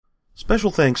Special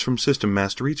thanks from System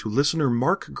Mastery to listener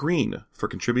Mark Green for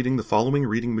contributing the following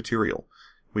reading material.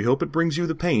 We hope it brings you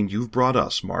the pain you've brought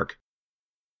us, Mark.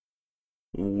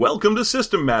 Welcome to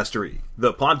System Mastery,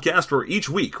 the podcast where each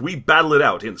week we battle it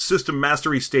out in System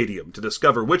Mastery Stadium to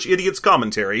discover which idiot's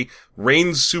commentary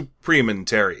reigns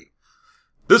suprementary.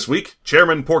 This week,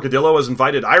 Chairman Porcadillo has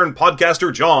invited Iron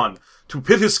Podcaster John to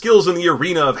pit his skills in the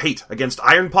arena of hate against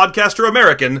Iron Podcaster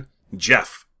American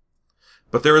Jeff.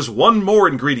 But there is one more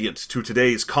ingredient to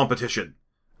today's competition.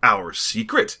 Our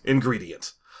secret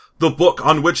ingredient. The book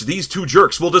on which these two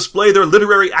jerks will display their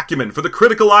literary acumen for the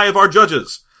critical eye of our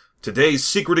judges. Today's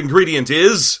secret ingredient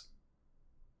is...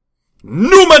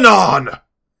 Numenon!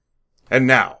 And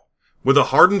now, with a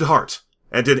hardened heart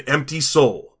and an empty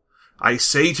soul, I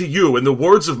say to you in the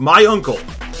words of my uncle,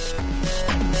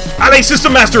 Allez,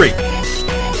 System Mastery!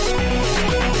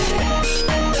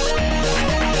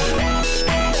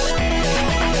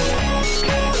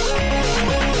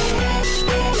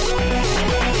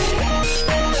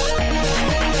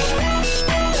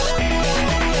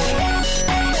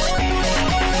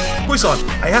 Poison,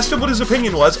 I asked him what his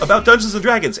opinion was about Dungeons &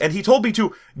 Dragons, and he told me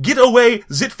to get away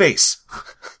Zitface.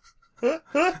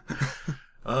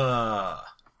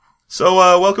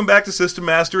 So, welcome back to System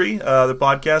Mastery, the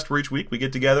podcast where each week we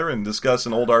get together and discuss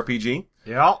an old RPG.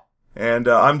 Yeah. And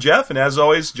I'm Jeff, and as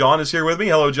always, John is here with me.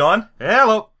 Hello, John.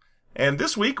 Hello. And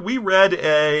this week we read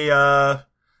a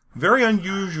very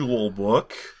unusual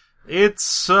book.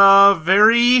 It's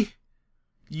very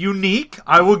unique,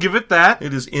 I will give it that.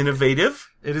 It is innovative.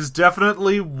 It is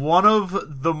definitely one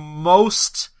of the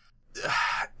most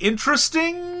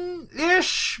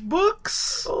interesting-ish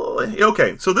books.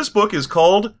 Okay, so this book is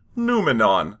called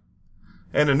Numenon.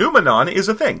 And a Numenon is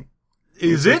a thing.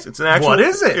 Is it? It's an actual... What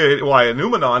is it? Why, a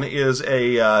Numenon is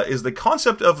is the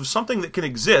concept of something that can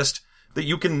exist, that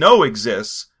you can know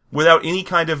exists, without any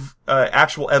kind of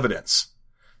actual evidence.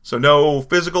 So no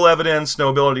physical evidence, no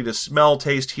ability to smell,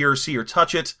 taste, hear, see, or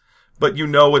touch it, but you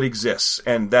know it exists,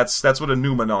 and that's what a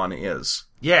Numenon is.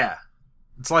 Yeah.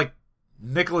 It's like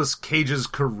Nicolas Cage's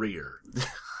career.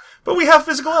 But we have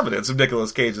physical evidence of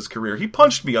Nicolas Cage's career. He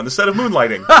punched me on the set of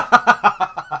Moonlighting.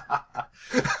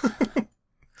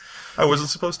 I wasn't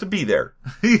supposed to be there.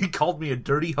 He called me a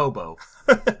dirty hobo.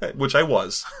 Which I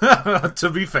was.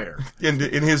 To be fair. In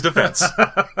his defense.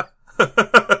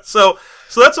 So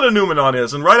that's what a Numenon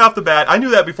is, and right off the bat, I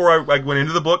knew that before I went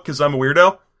into the book, because I'm a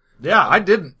weirdo. Yeah, I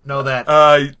didn't know that.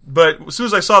 But as soon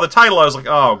as I saw the title, I was like,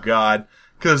 oh god,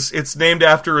 because it's named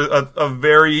after a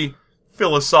very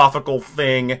philosophical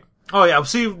thing. Oh yeah,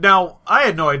 see, now, I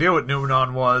had no idea what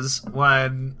Numenon was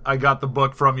when I got the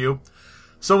book from you.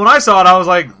 So when I saw it, I was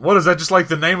like, what is that, just like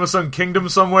the name of some kingdom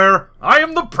somewhere? I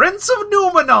am the Prince of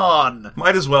Numenon!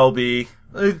 Might as well be.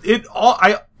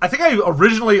 I think I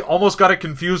originally almost got it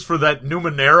confused for that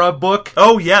Numenera book.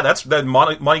 Oh yeah, that's that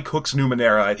Monty Cook's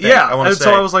Numenera, I think. Yeah, I want to say.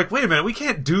 So I was like, wait a minute, we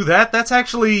can't do that. That's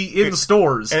actually in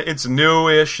stores. It's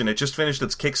newish, and it just finished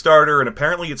its Kickstarter, and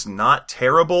apparently it's not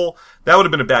terrible. That would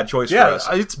have been a bad choice for us.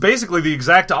 Yeah, it's basically the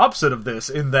exact opposite of this,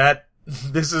 in that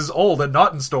this is old and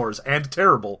not in stores, and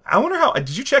terrible. I wonder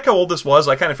did you check how old this was?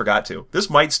 I kind of forgot to. This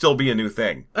might still be a new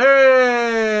thing.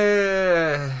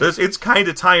 It's kind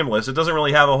of timeless. It doesn't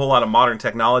really have a whole lot of modern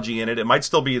technology in it. It might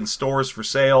still be in stores for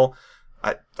sale.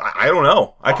 I don't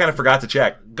know. I kind of forgot to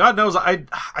check. God knows, I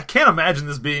can't imagine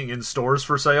this being in stores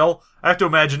for sale. I have to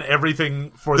imagine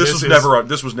everything for this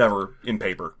was never in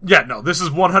paper. Yeah, no, this is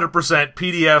 100%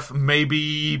 PDF,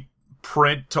 maybe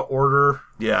print to order.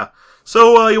 Yeah.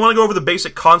 So, you want to go over the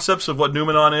basic concepts of what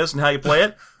Numenon is and how you play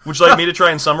it? Would you like me to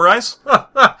try and summarize?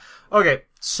 Okay,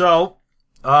 so,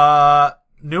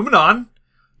 Numenon,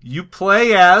 you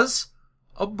play as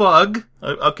a bug.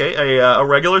 Okay, a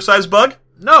regular-sized bug?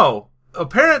 No.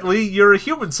 Apparently, you're a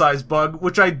human-sized bug,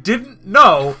 which I didn't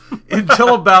know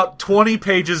until about 20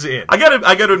 pages in. I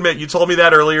gotta admit, you told me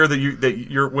that earlier, that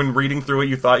you're when reading through it,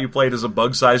 you thought you played as a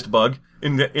bug-sized bug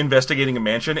investigating a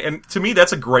mansion, and to me,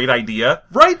 that's a great idea.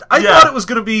 Right? I thought it was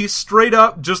gonna be straight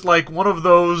up just like one of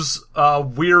those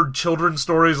weird children's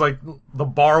stories, like The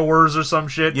Borrowers or some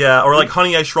shit. Yeah, or like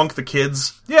Honey, I Shrunk the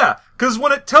Kids. Yeah, because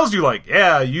when it tells you, like,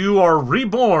 yeah, you are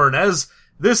reborn as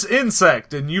this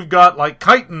insect, and you've got, like,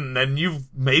 chitin, and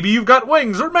maybe you've got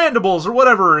wings or mandibles or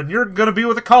whatever, and you're gonna be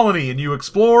with a colony, and you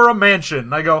explore a mansion.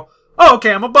 And I go, oh,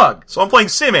 okay, I'm a bug. So I'm playing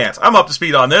Simant. I'm up to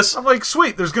speed on this. I'm like,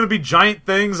 sweet, there's gonna be giant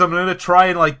things. I'm gonna try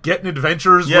and, like, get in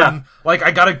adventures when, like,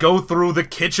 I gotta go through the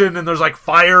kitchen, and there's, like,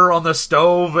 fire on the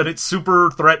stove, and it's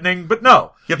super threatening. But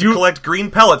no. You have to collect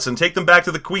green pellets and take them back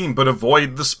to the queen, but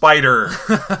avoid the spider.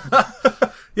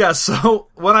 Yeah, so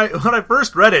when I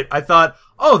first read it, I thought,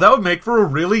 oh, that would make for a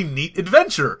really neat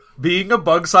adventure, being a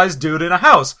bug-sized dude in a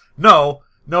house. No,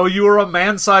 you are a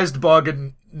man-sized bug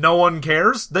and no one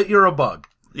cares that you're a bug.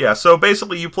 Yeah, so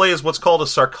basically you play as what's called a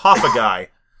sarcophagi.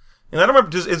 And I don't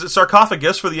remember, is it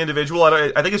sarcophagus for the individual?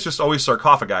 I think it's just always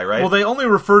sarcophagi, right? Well, they only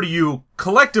refer to you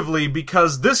collectively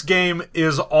because this game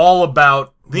is all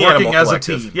about the working as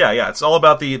collective. a team. Yeah, it's all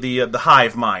about the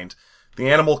hive mind. The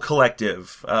animal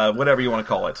collective, whatever you want to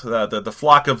call it. The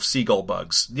flock of seagull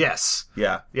bugs. Yes.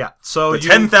 Yeah. Yeah. So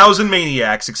 10,000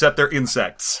 maniacs, except they're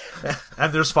insects.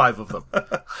 And there's 5 of them.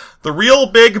 The real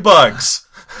big bugs.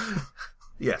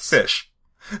 Yes. Fish.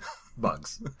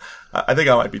 Bugs. I think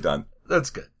I might be done. That's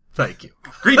good. Thank you.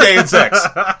 Green Day insects.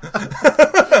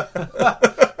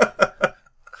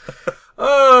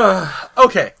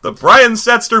 Okay. The Brian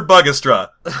Setzer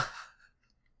Bugastra.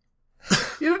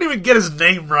 You didn't even get his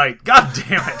name right. God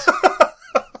damn it.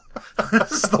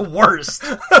 This is the worst.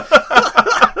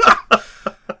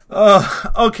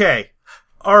 Okay.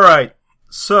 Alright.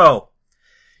 So,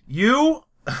 you,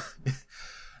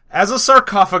 as a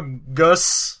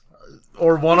sarcophagus,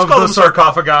 or one of the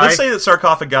sarcophagi. Let's say that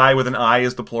sarcophagi with an I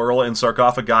is the plural and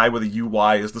sarcophagi with a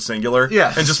UY is the singular.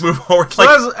 Yeah. And just move forward.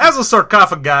 So as a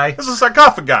sarcophagi. As a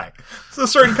sarcophagi. It's a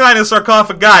certain kind of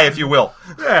sarcophagi, if you will.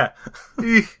 Yeah.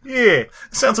 Yeah.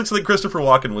 Sounds like something Christopher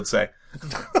Walken would say.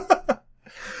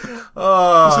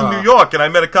 I was in New York and I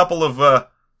met a couple of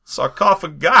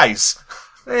sarcophagi.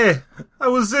 Hey, I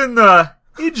was in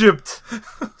Egypt.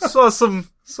 Saw some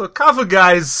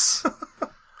sarcophagi.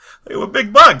 They were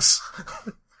big bugs.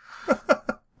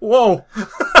 Whoa. All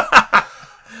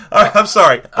right, I'm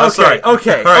sorry. Okay. All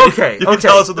right, you can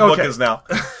tell us what the book is now.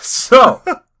 So,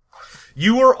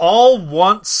 you were all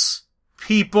once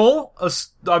people.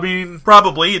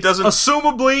 Probably. It doesn't...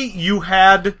 Assumably,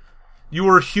 you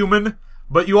were human,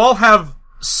 but you all have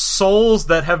souls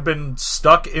that have been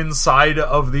stuck inside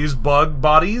of these bug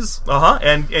bodies.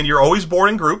 And you're always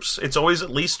born in groups. It's always at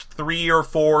least 3 or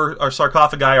 4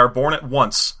 sarcophagi are born at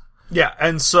once. Yeah,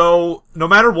 and so, no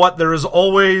matter what, there is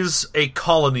always a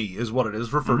colony, is what it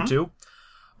is referred to.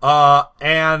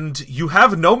 And you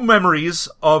have no memories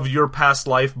of your past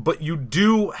life, but you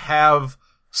do have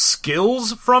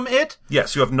skills from it.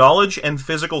 Yes, you have knowledge and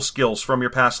physical skills from your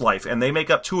past life, and they make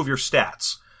up 2 of your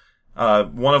stats.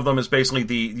 One of them is basically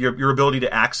your ability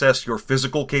to access your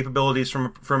physical capabilities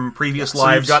from previous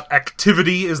lives. So you've got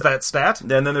activity is that stat. And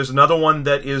then there's another one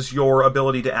that is your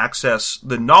ability to access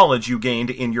the knowledge you gained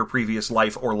in your previous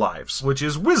life or lives. Which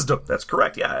is wisdom. That's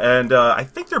correct, yeah. And I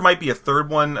think there might be a third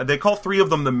one. They call 3 of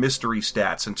them the mystery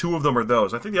stats, and 2 of them are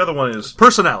those. I think the other one is...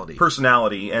 Personality.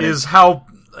 Personality. And is how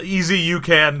easy you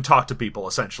can talk to people,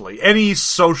 essentially. Any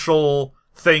social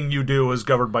thing you do is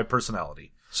governed by personality.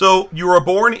 So, you are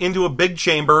born into a big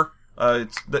chamber.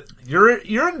 You're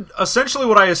in essentially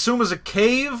what I assume is a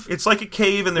cave. It's like a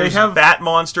cave, and there's bat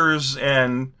monsters,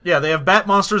 and... Yeah, they have bat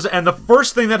monsters, and the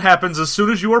first thing that happens as soon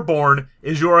as you are born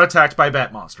is you are attacked by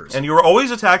bat monsters. And you are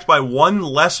always attacked by one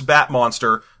less bat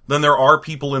monster than there are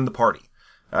people in the party,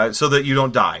 so that you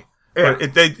don't die. Yeah.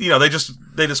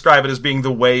 They describe it as being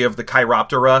the way of the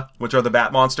Chiroptera, which are the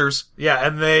bat monsters. Yeah,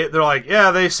 and they're like,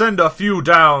 yeah, they send a few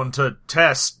down to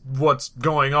test what's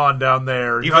going on down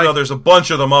there. Even though there's a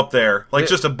bunch of them up there.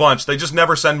 Just a bunch. They just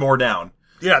never send more down.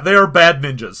 Yeah, they are bad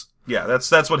ninjas. Yeah,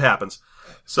 that's what happens.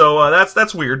 So,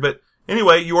 that's weird, but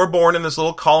anyway, you are born in this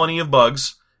little colony of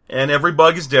bugs, and every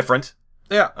bug is different.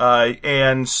 Yeah.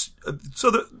 And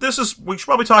so we should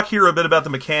probably talk here a bit about the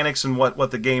mechanics and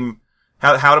what the game...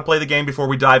 How to play the game before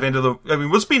we dive into the...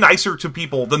 let's be nicer to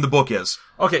people than the book is.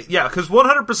 Okay, yeah, because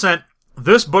 100%,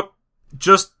 this book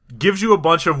just gives you a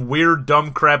bunch of weird,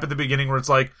 dumb crap at the beginning where it's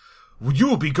like, you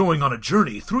will be going on a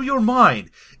journey through your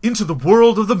mind into the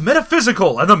world of the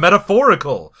metaphysical and the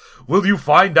metaphorical. Will you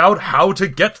find out how to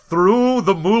get through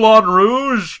the Moulin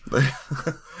Rouge?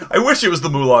 I wish it was the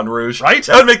Moulin Rouge. Right?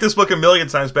 That would make this book a million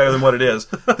times better than what it is.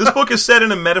 This book is set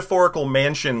in a metaphorical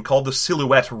mansion called the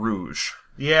Silhouette Rouge.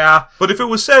 Yeah. But if it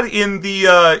was set in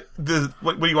the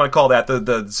what do you want to call that?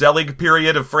 The Zelig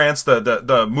period of France,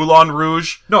 the Moulin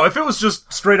Rouge? No, if it was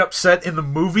just straight up set in the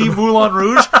movie Moulin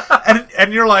Rouge,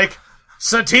 and you're like,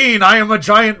 Satine, I am a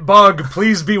giant bug,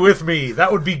 please be with me.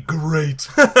 That would be great.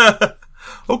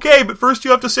 Okay, but first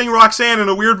you have to sing Roxanne in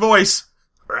a weird voice.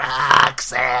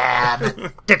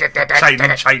 Roxanne.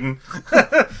 Chitin.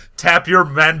 Tap your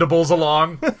mandibles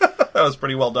along. That was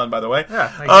pretty well done, by the way.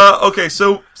 Yeah. Okay,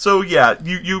 so yeah,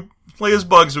 you play as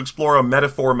bugs to explore a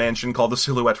metaphor mansion called the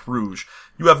Silhouette Rouge.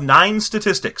 You have 9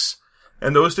 statistics,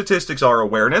 and those statistics are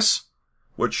awareness,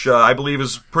 which I believe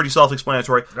is pretty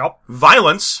self-explanatory. Yep.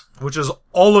 Violence, Which is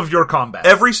all of your combat.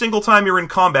 every single time you're in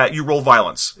combat, you roll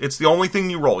violence. It's the only thing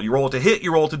you roll. You roll it to hit,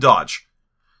 you roll it to dodge.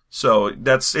 So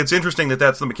it's interesting that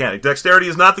that's the mechanic. Dexterity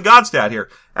is not the god stat here.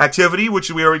 Activity, which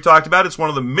we already talked about, it's one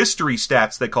of the mystery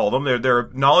stats they call them. They're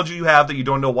knowledge you have that you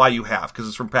don't know why you have, because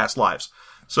it's from past lives.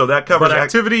 So that covers But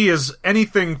activity is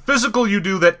anything physical you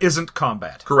do that isn't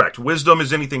combat. Correct. Wisdom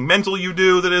is anything mental you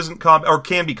do that isn't combat, or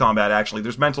can be combat, actually.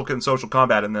 There's mental and social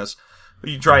combat in this.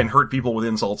 You try and hurt people with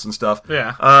insults and stuff.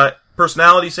 Yeah.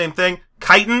 Personality, same thing.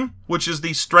 Chitin, which is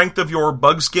the strength of your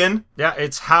bug skin. Yeah,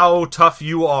 it's how tough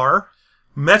you are.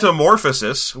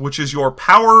 Metamorphosis, which is your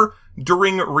power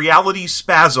during reality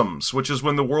spasms, which is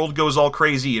when the world goes all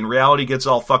crazy and reality gets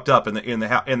all fucked up in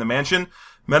the mansion.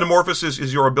 Metamorphosis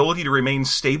is your ability to remain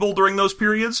stable during those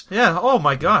periods. Yeah, oh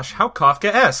my gosh, how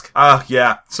Kafka-esque.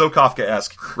 Yeah, so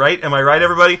Kafka-esque, right? Am I right,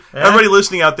 everybody? Yeah. Everybody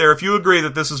listening out there, if you agree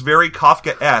that this is very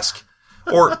Kafka-esque,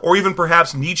 or even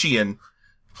perhaps Nietzschean,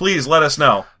 please let us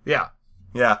know. Yeah,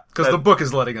 Yeah. because the book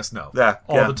is letting us know. Yeah,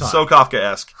 all the time. So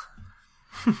Kafka-esque.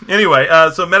 Anyway,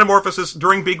 so metamorphosis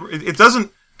during it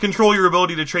doesn't control your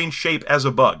ability to change shape as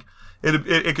a bug.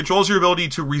 It controls your ability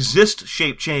to resist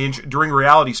shape change during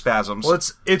reality spasms. Well,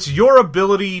 it's your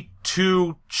ability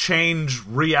to change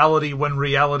reality when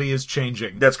reality is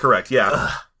changing. That's correct,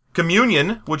 yeah.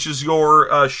 Communion, which is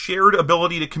your shared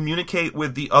ability to communicate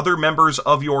with the other members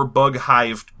of your bug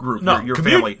hive group, your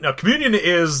family. No, communion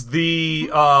is the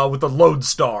with the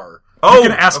lodestar. Oh, you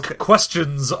can ask okay.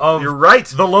 questions of You're right.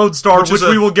 the lodestar, which is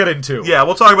we will get into. Yeah,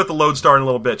 we'll talk about the Lodestar in a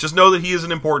little bit. Just know that he is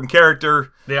an important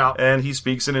character. Yeah. And he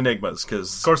speaks in enigmas,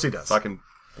 because... Of course he does. Fucking...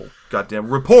 Goddamn.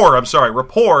 Rapport, I'm sorry.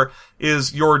 Rapport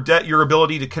is your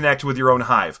ability to connect with your own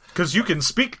hive. Because you can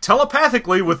speak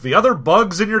telepathically with the other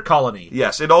bugs in your colony.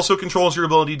 Yes, it also controls your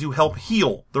ability to help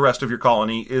heal the rest of your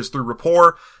colony is through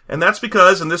rapport. And that's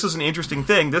because, and this is an interesting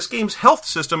thing, this game's health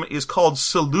system is called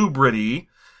Salubrity,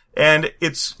 and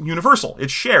it's universal.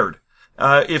 It's shared.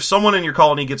 If someone in your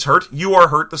colony gets hurt, you are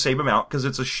hurt the same amount, because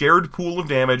it's a shared pool of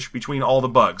damage between all the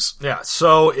bugs. Yeah,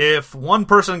 so if one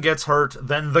person gets hurt,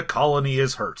 then the colony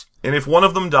is hurt. And if one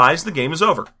of them dies, the game is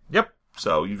over. Yep.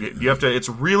 So you have to, it's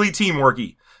really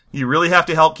teamworky. You really have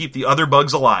to help keep the other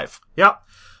bugs alive. Yep.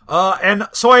 And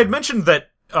so I had mentioned that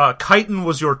chitin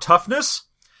was your toughness.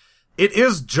 It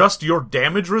is just your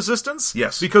damage resistance.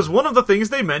 Yes. Because one of the things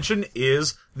they mention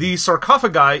is the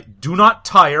sarcophagi do not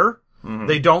tire. Mm-hmm.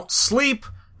 They don't sleep.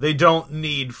 They don't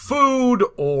need food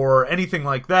or anything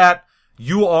like that.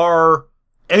 You are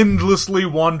endlessly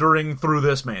wandering through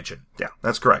this mansion. Yeah,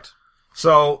 that's correct.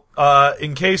 So,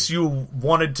 in case you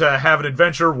wanted to have an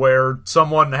adventure where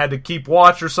someone had to keep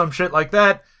watch or some shit like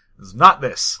that, it's not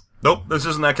this. Nope, this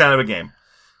isn't that kind of a game.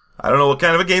 I don't know what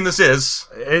kind of a game this is.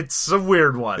 It's a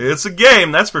weird one. It's a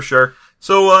game, that's for sure.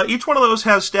 So, each one of those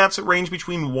has stats that range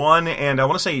between 1 and, I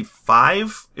want to say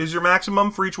 5 is your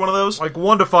maximum for each one of those. Like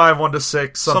 1 to 5, 1 to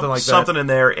 6, something like that. Something in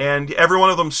there, and every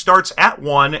one of them starts at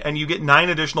 1, and you get 9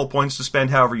 additional points to spend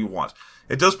however you want.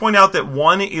 It does point out that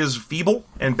 1 is feeble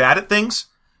and bad at things,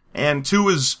 and 2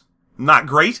 is not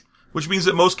great, which means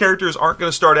that most characters aren't going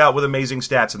to start out with amazing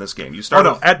stats in this game. You start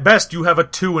at best you have a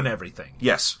 2 in everything.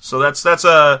 Yes, so that's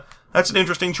an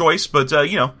interesting choice, but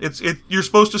you're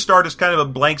supposed to start as kind of a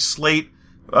blank slate,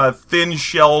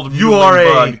 thin-shelled You are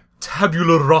bug. a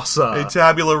tabula rasa. A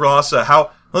tabula rasa.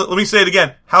 Let me say it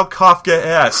again. How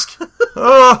Kafka-esque.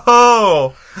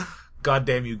 Oh! God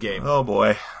damn you, game. Oh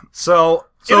boy. So,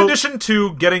 in addition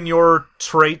to getting your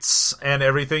traits and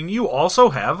everything, you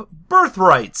also have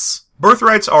birthrights.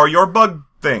 Birthrights are your bug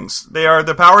things. They are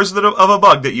the powers of a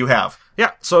bug that you have.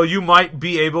 Yeah, so you might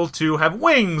be able to have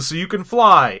wings so you can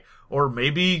fly. Or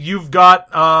maybe you've got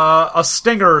a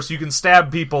stinger so you can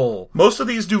stab people. Most of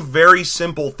these do very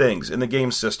simple things in the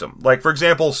game system. Like, for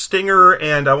example, stinger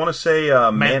and I want to say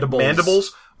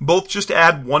mandibles both just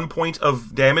add 1 point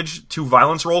of damage to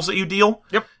violence rolls that you deal.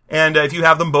 Yep. And if you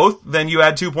have them both, then you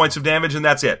add 2 points of damage and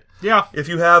that's it. Yeah. If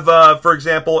you have, for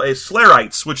example, a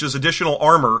Slarites, which is additional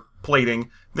armor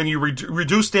plating, then you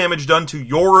reduce damage done to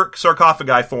your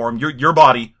sarcophagi form, your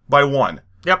body, by 1.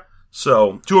 Yep.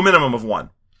 So, to a minimum of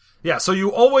 1. Yeah, so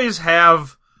you always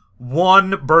have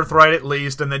 1 birthright at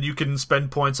least, and then you can spend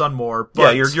points on more.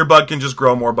 But, yeah, your bug can just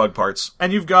grow more bug parts.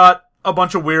 And you've got a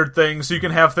bunch of weird things, so you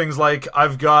can have things like,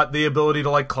 I've got the ability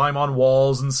to, like, climb on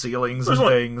walls and ceilings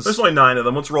things. There's only 9 of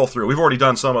them. Let's roll through. We've already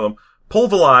done some of them.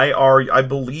 Pulvili are, I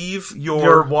believe,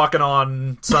 You're walking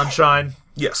on sunshine.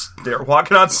 Yes, they're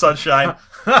walking on sunshine.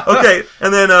 Okay,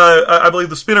 and then I believe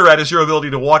the Spinneret is your ability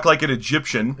to walk like an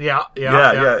Egyptian. Yeah.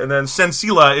 And then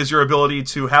Sensila is your ability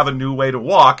to have a new way to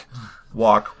walk.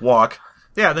 Walk.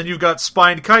 Yeah, then you've got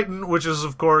Spined Chitin, which is,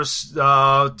 of course,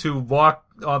 to walk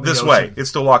on the This ocean. way.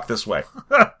 It's to walk this way.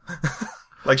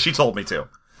 Like she told me to.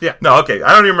 Yeah. No, okay. I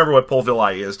don't even remember what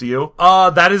Pulvili is, do you?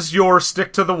 That is your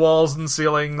stick to the walls and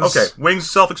ceilings. Okay. Wings,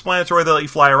 self-explanatory. They let you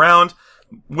fly around.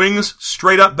 Wings,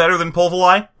 straight up better than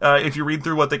Pulvili, if you read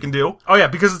through what they can do. Oh yeah,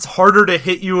 because it's harder to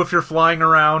hit you if you're flying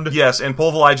around. Yes, and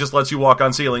Pulvili just lets you walk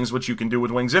on ceilings, which you can do with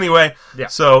wings anyway. Yeah.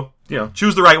 So,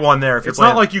 choose the right one there if you're It's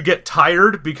playing. not like you get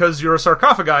tired because you're a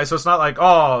sarcophagi, so it's not like,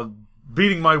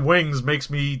 beating my wings makes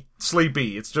me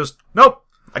sleepy. It's just, nope.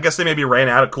 I guess they maybe ran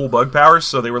out of cool bug powers,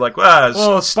 so they were like,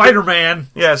 Spider-Man.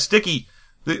 Yeah, sticky.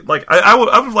 I would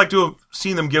have liked to have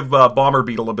seen them give Bomber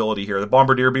Beetle ability here. The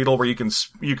Bombardier Beetle, where you can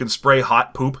spray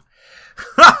hot poop.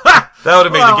 That would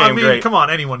have made the game great. Come on,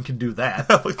 anyone can do that.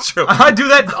 True. I do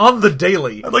that on the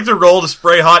daily. I'd like to roll to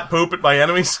spray hot poop at my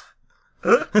enemies.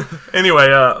 Anyway,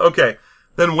 okay.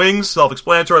 Then Wings,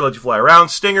 self-explanatory, lets you fly around.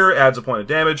 Stinger adds a point of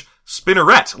damage.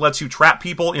 Spinneret lets you trap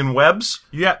people in webs.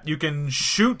 Yeah, you can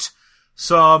shoot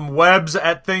some webs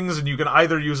at things, and you can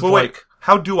either use Wait,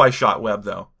 how do I shot web,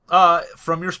 though?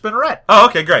 from your spinneret. Oh,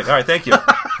 okay, great. All right, thank you.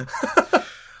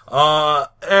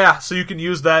 So you can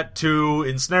use that to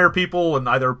ensnare people and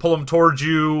either pull them towards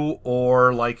you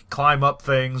or like climb up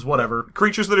things, whatever.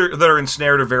 Creatures that are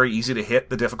ensnared are very easy to hit.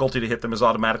 The difficulty to hit them is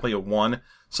automatically a 1.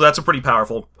 So that's a pretty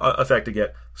powerful effect to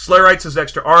get. Slayerites is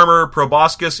extra armor.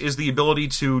 Proboscis is the ability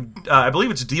to, I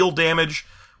believe it's deal damage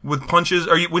with punches.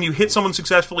 When you hit someone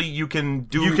successfully, you can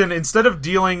instead of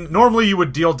dealing, normally you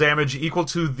would deal damage equal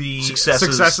to the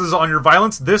successes on your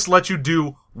violence. This lets you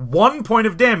do 1 point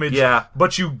of damage,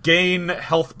 but you gain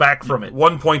health back from it.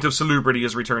 1 point of salubrity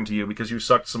is returned to you because you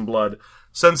sucked some blood.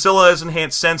 Sensilla is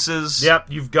enhanced senses. Yep,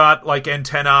 you've got like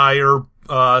antennae or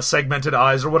segmented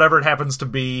eyes or whatever it happens to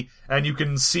be, and you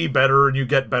can see better and you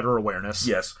get better awareness.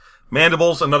 Yes.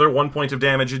 Mandibles, another 1 point of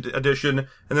damage addition,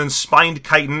 and then Spined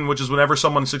Chitin, which is whenever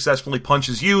someone successfully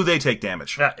punches you, they take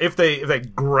damage. Yeah, if they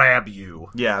grab you.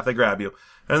 Yeah, if they grab you.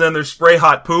 And then there's Spray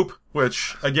Hot Poop,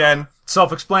 which, again...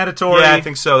 self-explanatory. Yeah, I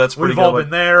think so. That's pretty good. We've all been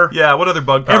there. Yeah, what other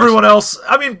bug powers? Everyone else,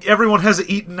 everyone has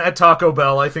eaten at Taco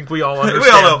Bell. I think we all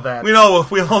understand that. We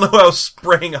all know how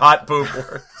spraying hot poop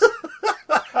works.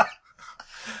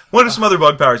 What are some other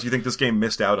bug powers you think this game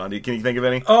missed out on? Can you think of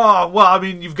any? Oh, well,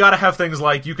 you've got to have things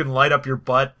like you can light up your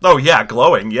butt. Oh, yeah,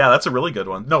 glowing. Yeah, that's a really good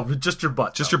one. No, just your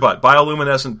butt. Just your butt.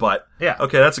 Bioluminescent butt. Yeah.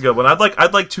 Okay, that's a good one. I'd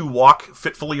like to walk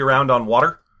fitfully around on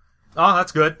water. Oh,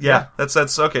 that's good. Yeah. That's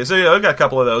okay. So, yeah, I got a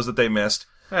couple of those that they missed.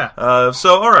 Yeah.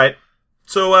 All right.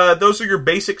 So, those are your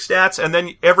basic stats, and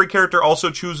then every character also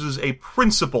chooses a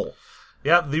principle.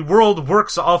 Yeah, the world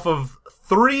works off of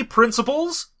 3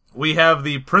 principles. We have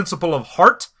the principle of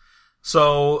heart.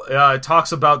 So, it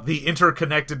talks about the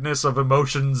interconnectedness of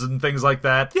emotions and things like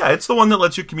that. Yeah, it's the one that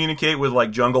lets you communicate with,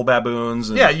 like, jungle baboons.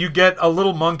 And... yeah, you get a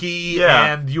little monkey,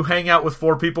 and you hang out with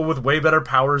 4 people with way better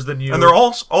powers than you. And they're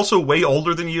also way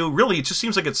older than you. Really, it just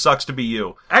seems like it sucks to be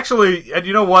you. Actually, and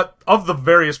you know what? Of the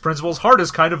various principles, heart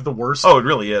is kind of the worst. Oh, it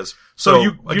really is.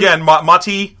 So again,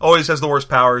 Mati always has the worst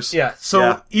powers. Yeah,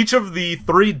 each of the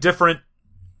 3 different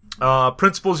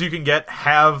principles you can get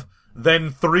have...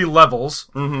 then 3 levels.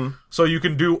 Mm-hmm. So you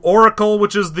can do Oracle,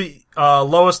 which is the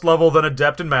lowest level, then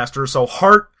Adept and Master. So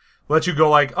Heart lets you go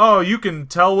like, oh, you can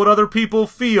tell what other people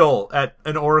feel at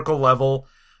an Oracle level.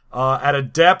 At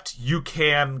Adept, you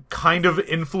can kind of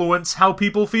influence how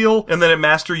people feel. And then at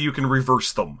Master, you can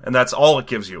reverse them. And that's all it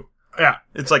gives you. Yeah.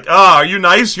 It's like, are you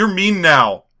nice? You're mean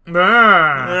now.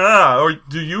 Or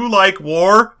do you like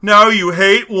war? No, you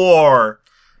hate war.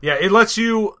 Yeah, it lets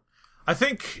you... I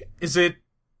think... is it...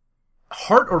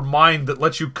 Heart or Mind that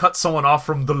lets you cut someone off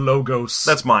from the Logos?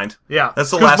 That's Mind. Yeah.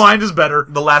 That's the last. Mind is better.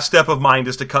 The last step of Mind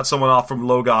is to cut someone off from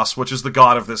Logos, which is the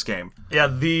god of this game. Yeah,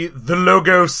 the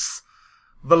Logos.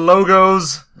 The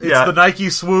Logos. It's the Nike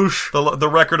swoosh. The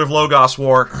record of Logos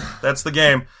war. That's the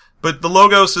game. But the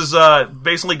Logos is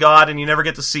basically God, and you never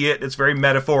get to see it. It's very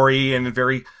metaphor-y and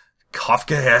very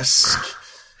Kafkaesque.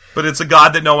 But it's a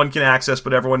god that no one can access,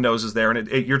 but everyone knows is there, and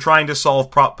you're trying to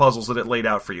solve puzzles that it laid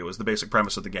out for you, is the basic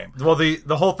premise of the game. Well,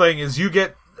 the whole thing is you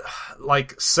get,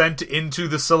 sent into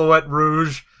the Silhouette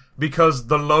Rouge because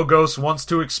the Logos wants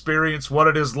to experience what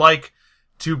it is like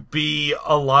to be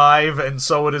alive, and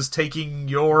so it is taking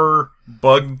your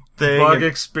bug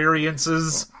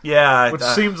experiences. Yeah. Which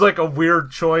seems like a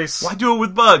weird choice. Why do it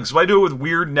with bugs? Why do it with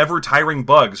weird, never-tiring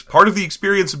bugs? Part of the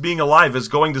experience of being alive is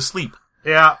going to sleep.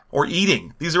 Yeah. Or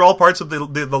eating. These are all parts of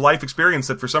the life experience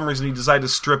that for some reason he decided to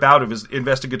strip out of his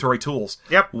investigatory tools.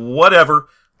 Yep. Whatever.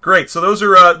 Great. So those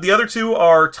are, the other two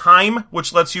are time,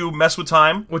 which lets you mess with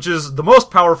time. Which is the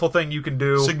most powerful thing you can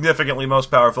do. Significantly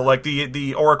most powerful. Like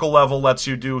the Oracle level lets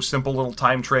you do simple little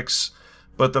time tricks,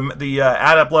 but the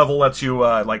Adept level lets you,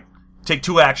 take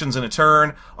 2 actions in a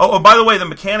turn. Oh, by the way, the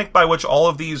mechanic by which all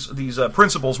of these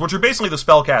principles, which are basically the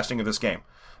spellcasting of this game,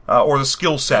 or the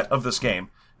skill set of this game,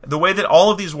 the way that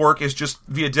all of these work is just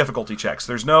via difficulty checks.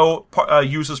 There's no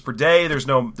uses per day. There's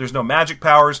no magic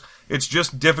powers. It's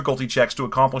just difficulty checks to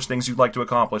accomplish things you'd like to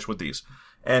accomplish with these.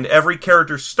 And every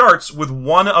character starts with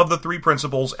one of the 3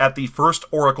 principles at the first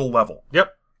Oracle level.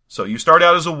 Yep. So you start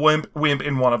out as a wimp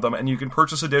in one of them, and you can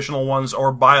purchase additional ones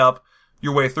or buy up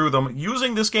your way through them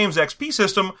using this game's XP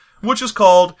system, which is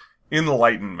called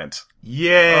Enlightenment.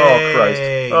 Yay! Oh, Christ.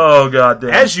 Oh,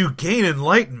 goddamn. As you gain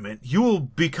enlightenment, you will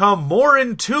become more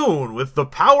in tune with the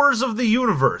powers of the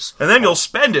universe. And then you'll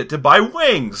spend it to buy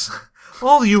wings.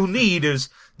 All you need is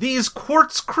these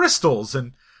quartz crystals,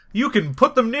 and you can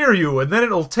put them near you, and then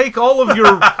it'll take all of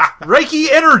your Reiki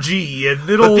energy, and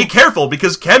it'll... But be careful,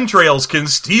 because chemtrails can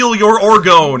steal your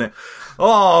orgone.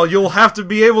 Oh, you'll have to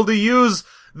be able to use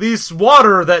this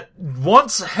water that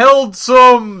once held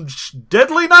some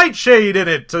deadly nightshade in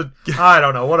it to... I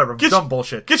don't know, whatever. Dumb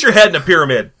bullshit. Get your head in a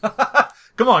pyramid.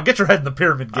 Come on, get your head in the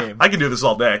pyramid game. I can do this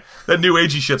all day. That new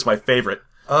agey shit's my favorite.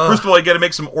 First of all, you gotta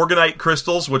make some orgonite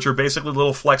crystals, which are basically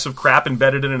little flecks of crap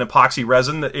embedded in an epoxy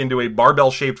resin into a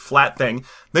barbell-shaped flat thing.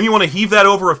 Then you want to heave that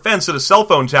over a fence at a cell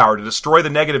phone tower to destroy the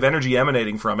negative energy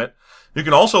emanating from it. You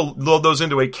can also load those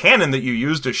into a cannon that you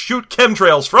use to shoot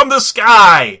chemtrails from the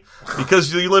sky!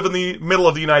 Because you live in the middle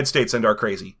of the United States and are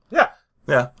crazy. Yeah.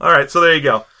 Yeah, alright, so there you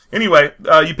go. Anyway,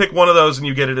 you pick one of those and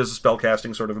you get it as a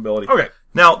spellcasting sort of ability. Okay.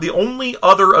 Now, the only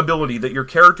other ability that your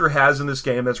character has in this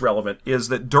game that's relevant is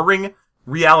that during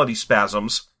reality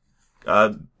spasms,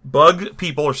 bug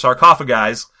people or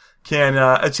sarcophagi can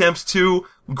attempt to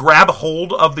grab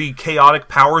hold of the chaotic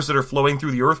powers that are flowing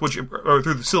through the earth, or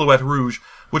through the Silhouette Rouge,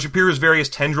 which appear as various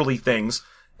tendrily things,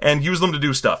 and use them to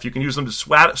do stuff. You can use them to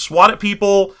swat at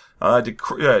people, to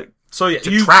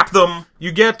trap them.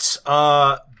 You get,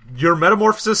 your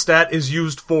metamorphosis stat is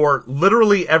used for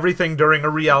literally everything during a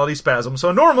reality spasm.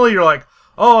 So normally you're like,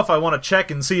 oh, if I want to check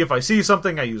and see if I see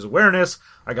something, I use awareness.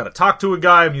 I gotta talk to a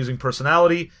guy, I'm using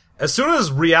personality. As soon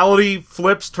as reality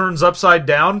turns upside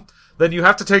down, then you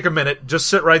have to take a minute, just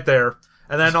sit right there,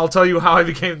 and then I'll tell you how I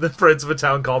became the prince of a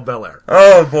town called Bel Air.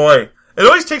 Oh boy. It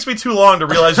always takes me too long to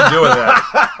realize you're doing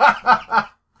that.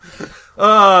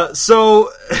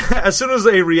 So, as soon as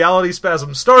a reality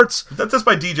spasm starts... That's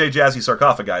by DJ Jazzy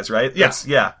Sarcophagi, right? Yes.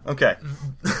 Yeah, okay.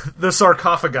 The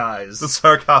Sarcophagi. The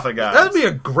Sarcophagi. That would be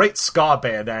a great ska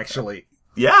band, actually.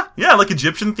 Yeah, like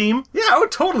Egyptian theme. Yeah, I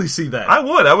would totally see that.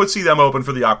 I would see them open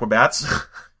for the Aquabats.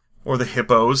 Or the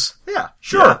Hippos. Yeah,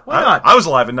 sure, yeah, why not? I was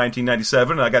alive in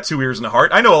 1997, and I got 2 ears and a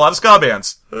heart. I know a lot of ska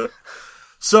bands.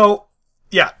 So...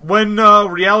 yeah, when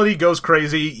reality goes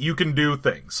crazy, you can do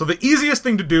things. So the easiest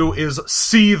thing to do is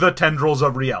see the tendrils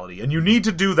of reality, and you need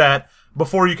to do that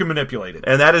before you can manipulate it.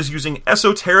 And that is using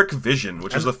Esoteric Vision,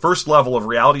 which is the first level of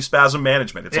reality spasm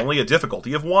management. It's only a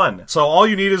difficulty of 1. So all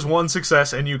you need is 1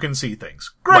 success, and you can see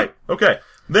things. Great! Right, okay.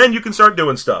 Then you can start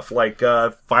doing stuff, like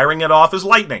firing it off as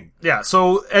lightning. Yeah,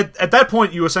 so at that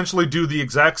point, you essentially do the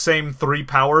exact same 3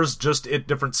 powers, just at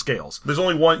different scales. There's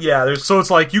only one, yeah, So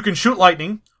it's like, you can shoot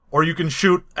lightning, or you can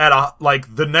shoot at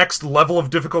the next level of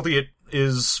difficulty. It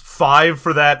is 5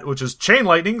 for that, which is chain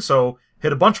lightning, so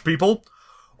hit a bunch of people.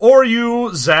 Or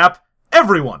you zap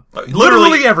everyone.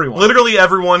 Literally everyone. Literally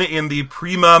everyone in the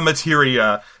prima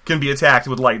materia can be attacked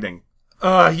with lightning.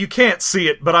 You can't see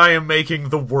it, but I am making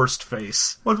the worst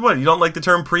face. What, you don't like the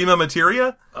term prima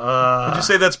materia? Would you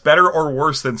say that's better or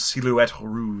worse than Silhouette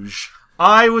Rouge?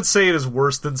 I would say it is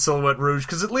worse than Silhouette Rouge,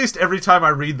 because at least every time I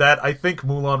read that, I think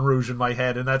Moulin Rouge in my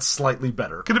head, and that's slightly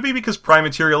better. Could it be because prime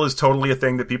material is totally a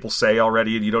thing that people say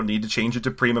already, and you don't need to change it to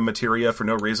prima materia for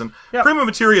no reason? Yep. Prima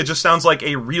materia just sounds like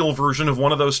a real version of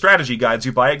one of those strategy guides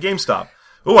you buy at GameStop.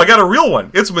 Oh, I got a real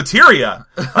one. It's materia.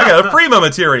 I got a prima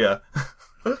materia.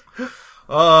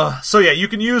 So yeah, you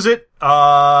can use it,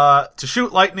 to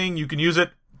shoot lightning, you can use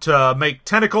it to make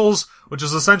tentacles, which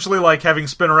is essentially like having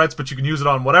spinnerets, but you can use it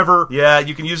on whatever. Yeah,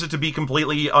 you can use it to be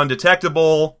completely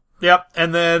undetectable. Yep,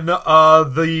 and then,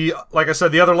 like I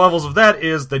said, the other levels of that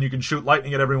is then you can shoot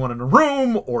lightning at everyone in a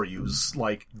room, or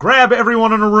grab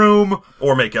everyone in a room.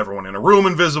 Or make everyone in a room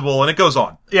invisible, and it goes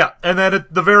on. Yeah, and then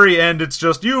at the very end, it's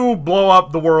just you blow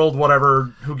up the world,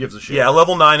 whatever, who gives a shit. Yeah,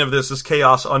 level 9 of this is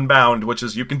Chaos Unbound, which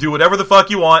is you can do whatever the fuck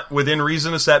you want within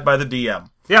reason as set by the DM.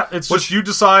 Yeah, it's just you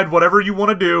decide whatever you want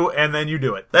to do, and then you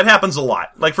do it. That happens a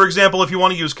lot. Like, for example, if you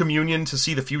want to use communion to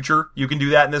see the future, you can do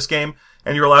that in this game,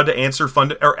 and you're allowed to answer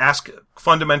ask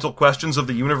fundamental questions of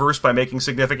the universe by making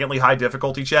significantly high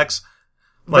difficulty checks.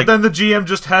 But then the GM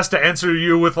just has to answer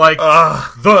you with, like,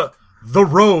 the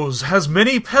rose has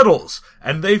many petals,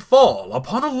 and they fall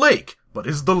upon a lake, but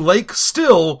is the lake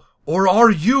still, or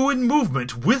are you in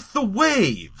movement with the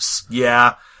waves?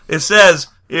 Yeah. It says,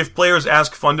 if players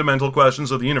ask fundamental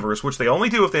questions of the universe, which they only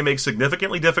do if they make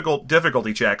significantly difficult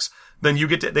difficulty checks, then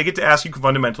they get to ask you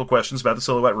fundamental questions about the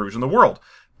Silhouette Rouge and the world.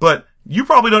 But you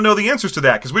probably don't know the answers to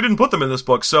that, because we didn't put them in this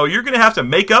book, so you're going to have to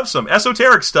make up some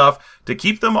esoteric stuff to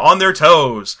keep them on their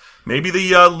toes. Maybe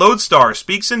the Lodestar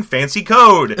speaks in fancy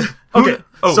code. Okay.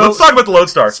 So let's talk about the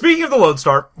Lodestar. Speaking of the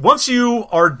Lodestar, once you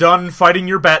are done fighting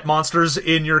your bat monsters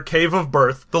in your cave of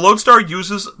birth, the Lodestar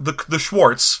uses the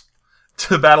Schwartz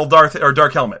to battle Dark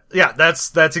Helmet. Yeah,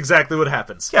 that's exactly what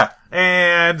happens. Yeah.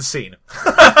 And scene.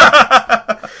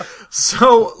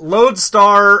 So,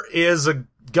 Lodestar is a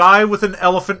guy with an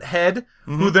elephant head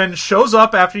who then shows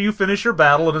up after you finish your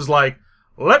battle and is like,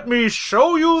 let me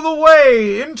show you the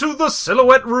way into the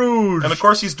Silhouette Rouge. And of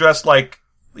course he's dressed like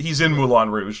he's in Moulin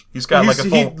Rouge. He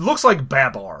looks like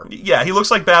Babar. Yeah, he looks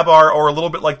like Babar, or a little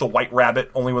bit like the White Rabbit,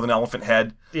 only with an elephant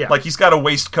head. Yeah. Like, he's got a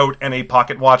waistcoat and a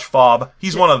pocket watch fob.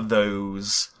 He's one of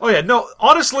those. Oh yeah, no,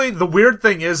 honestly, the weird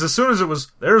thing is, as soon as it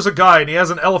was, there's a guy and he has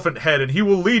an elephant head and he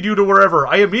will lead you to wherever,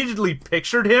 I immediately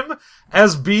pictured him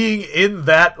as being in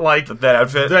that, like, that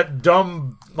outfit. That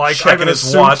dumb, like, checking his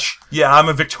suit. watch. Yeah, I'm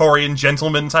a Victorian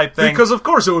gentleman type thing. Because of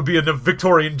course it would be a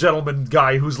Victorian gentleman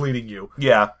guy who's leading you.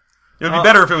 Yeah. It would be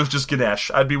better if it was just Ganesh.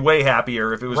 I'd be way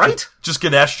happier if it was right? just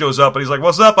Ganesh shows up and he's like,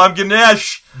 what's up? I'm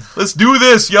Ganesh. Let's do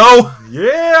this, yo.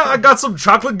 Yeah, I got some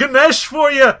chocolate Ganesh for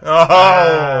you.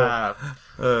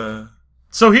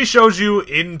 So he shows you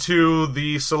into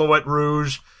the Silhouette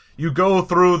Rouge. You go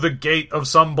through the gate of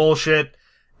some bullshit,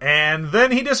 and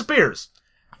then he disappears.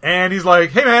 And he's like,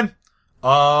 hey man,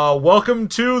 welcome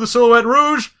to the Silhouette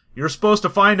Rouge. You're supposed to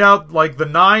find out, like, the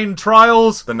 9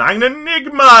 trials. The 9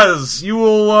 enigmas! You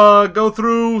will, go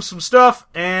through some stuff,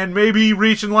 and maybe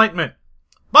reach enlightenment.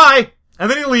 Bye!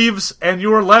 And then he leaves, and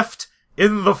you are left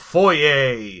in the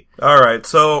foyer. Alright,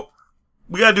 so,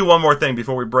 we gotta do one more thing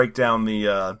before we break down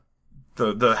the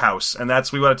house, and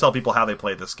that's, we want to tell people how they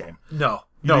play this game. No,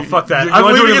 fuck that. You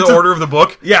want to do it in the order of the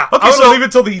book? Yeah, okay, I want to leave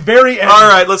it till the very end.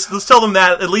 Alright, let's tell them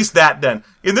that, at least that then.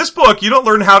 In this book, you don't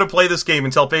learn how to play this game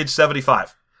until page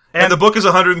 75. And the book is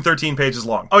 113 pages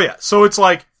long. Oh yeah, so it's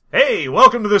like, hey,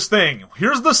 welcome to this thing.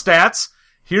 Here's the stats.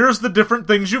 Here's the different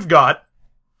things you've got.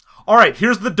 Alright,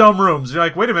 here's the dumb rooms. You're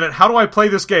like, wait a minute, how do I play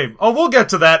this game? Oh, we'll get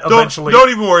to that eventually. Don't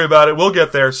even worry about it, we'll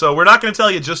get there. So we're not going to tell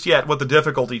you just yet what the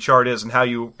difficulty chart is and how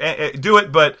you do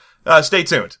it, but stay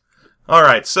tuned.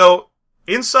 Alright, so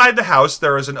inside the house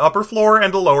there is an upper floor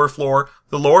and a lower floor.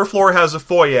 The lower floor has a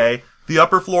foyer. The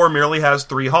upper floor merely has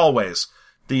 3 hallways.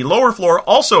 The lower floor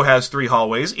also has 3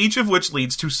 hallways, each of which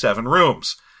leads to 7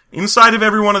 rooms. Inside of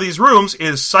every one of these rooms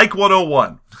is Psych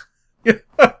 101.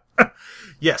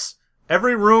 Yes.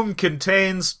 Every room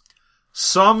contains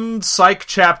some psych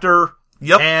chapter,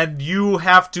 and you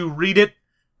have to read it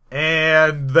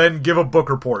and then give a book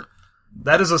report.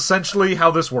 That is essentially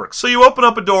how this works. So you open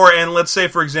up a door, and let's say,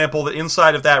 for example, that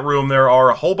inside of that room there are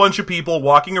a whole bunch of people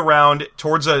walking around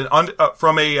towards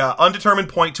from a undetermined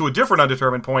point to a different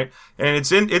undetermined point, and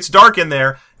it's dark in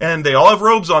there, and they all have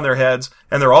robes on their heads,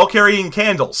 and they're all carrying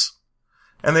candles.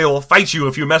 And they will fight you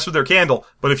if you mess with their candle.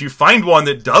 But if you find one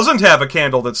that doesn't have a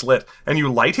candle that's lit, and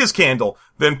you light his candle,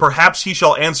 then perhaps he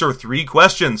shall answer 3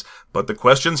 questions. But the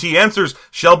questions he answers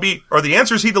the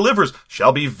answers he delivers,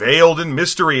 shall be veiled in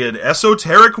mystery and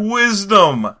esoteric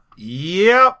wisdom.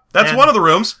 Yep. That's one of the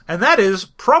rooms. And that is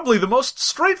probably the most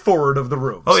straightforward of the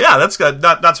rooms. Oh yeah, that's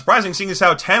not surprising, seeing as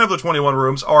how 10 of the 21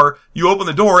 rooms are, you open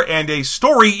the door and a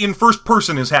story in first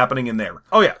person is happening in there.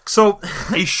 Oh yeah, so...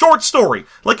 a short story.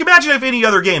 Like, imagine if any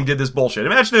other game did this bullshit.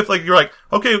 Imagine if, like, you're like,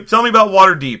 okay, tell me about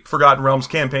Waterdeep, Forgotten Realms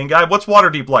campaign guide. What's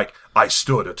Waterdeep like? I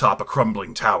stood atop a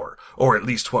crumbling tower, or at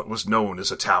least what was known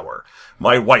as a tower.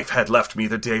 My wife had left me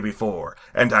the day before,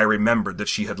 and I remembered that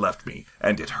she had left me,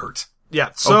 and it hurt.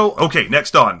 Yeah, so... okay,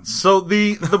 next on. So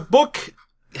the book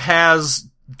has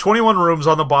 21 rooms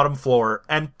on the bottom floor,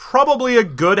 and probably a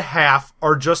good half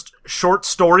are just short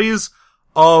stories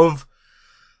of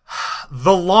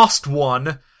the Lost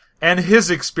One and his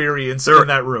experience in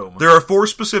that room. There are 4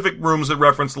 specific rooms that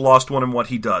reference the Lost One and what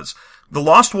he does. The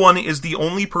Lost One is the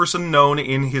only person known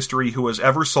in history who has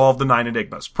ever solved the 9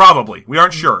 enigmas. Probably. We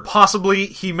aren't sure. Possibly.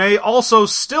 He may also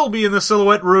still be in the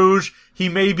Silhouette Rouge. He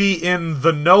may be in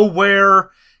the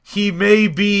Nowhere. He may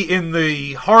be in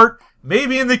the heart,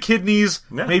 maybe in the kidneys,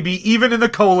 maybe even in the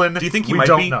colon. Do you think he we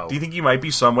don't know. Do you think he might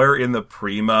be somewhere in the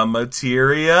prima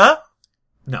materia?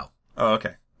 No. Oh,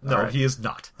 okay. No, he is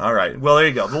not. All right. Well, there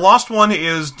you go. The Lost One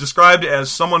is described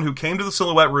as someone who came to the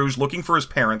Silhouette Rouge looking for his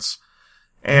parents.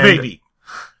 And Maybe.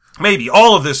 Maybe.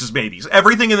 All of this is maybes.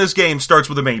 Everything in this game starts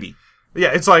with a maybe.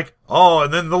 Yeah, it's like, oh,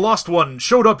 and then the Lost One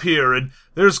showed up here, and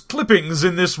there's clippings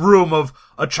in this room of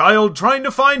a child trying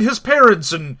to find his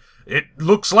parents, and it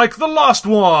looks like the Lost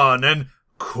One, and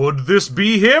could this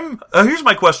be him? Here's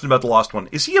my question about the Lost One.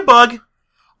 Is he a bug?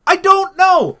 I don't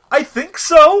know. I think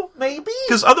so, maybe?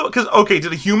 Because, okay,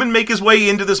 did a human make his way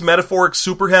into this metaphoric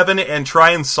super heaven and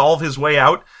try and solve his way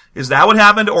out? Is that what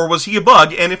happened, or was he a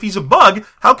bug? And if he's a bug,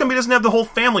 how come he doesn't have the whole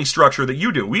family structure that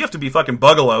you do? We have to be fucking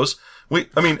buggalos.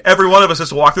 Every one of us has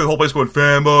to walk through the whole place going,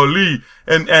 family.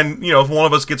 And, if one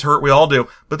of us gets hurt, we all do.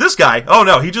 But this guy, oh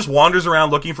no, he just wanders around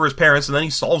looking for his parents, and then he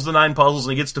solves the 9 puzzles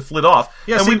and he gets to flit off.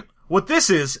 Yeah, and what this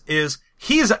is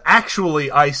he's actually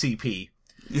ICP.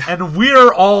 Yeah. And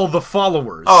we're all the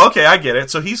followers. Oh, okay, I get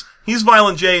it. So he's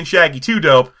Violent J and Shaggy 2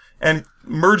 Dope, and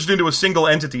merged into a single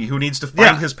entity who needs to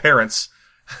find his parents.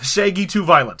 Shaggy 2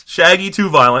 Violent. Shaggy 2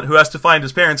 Violent, who has to find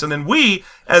his parents, and then we,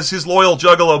 as his loyal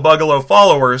Juggalo Buggalo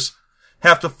followers,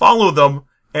 have to follow them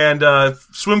and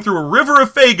swim through a river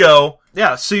of Faygo.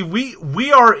 Yeah, see,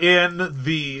 we are in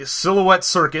the Silhouette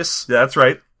Circus. That's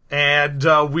right. And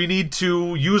we need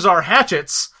to use our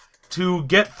hatchets to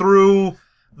get through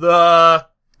the...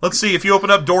 Let's see, if you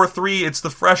open up door 3, it's the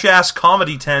fresh-ass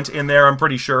comedy tent in there, I'm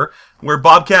pretty sure, where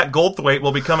Bobcat Goldthwait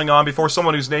will be coming on before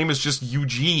someone whose name is just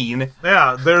Eugene.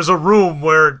 Yeah, there's a room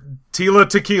where Tila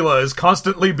Tequila is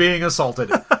constantly being assaulted.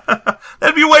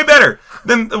 That'd be way better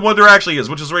than what there actually is,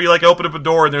 which is where you, open up a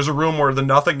door and there's a room where the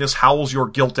nothingness howls your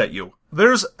guilt at you.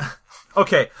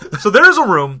 Okay, so there's a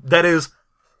room that is...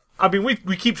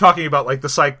 we keep talking about, the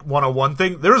Psych 101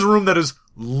 thing. There's a room that is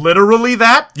literally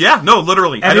that. Yeah, no,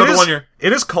 literally. And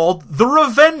it is called the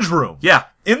Revenge Room. Yeah.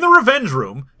 In the Revenge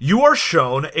Room, you are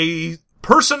shown a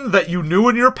person that you knew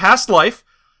in your past life,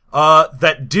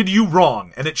 that did you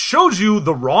wrong. And it shows you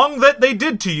the wrong that they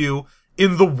did to you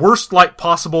in the worst light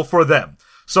possible for them.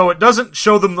 So it doesn't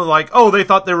show them they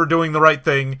thought they were doing the right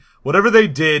thing. Whatever they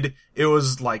did, it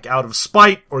was out of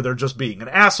spite, or they're just being an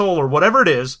asshole, or whatever it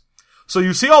is. So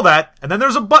you see all that, and then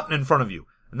there's a button in front of you.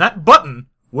 And that button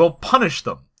will punish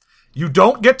them. You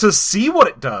don't get to see what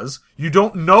it does. You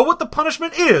don't know what the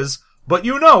punishment is, but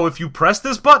you know if you press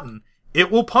this button, it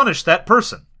will punish that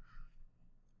person.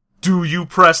 Do you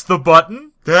press the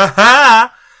button?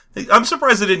 I'm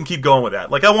surprised they didn't keep going with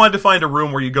that. I wanted to find a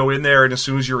room where you go in there, and as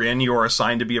soon as you're in, you are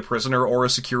assigned to be a prisoner or a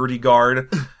security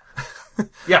guard.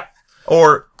 Yeah.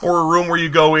 Or a room where you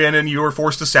go in and you are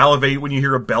forced to salivate when you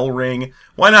hear a bell ring.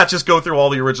 Why not just go through all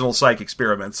the original Psych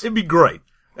experiments? It'd be great.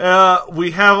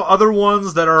 We have other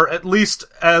ones that are at least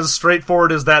as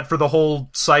straightforward as that for the whole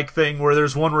Psych thing, where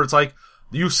there's one where it's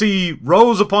you see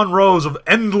rows upon rows of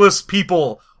endless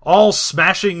people all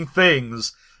smashing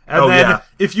things. And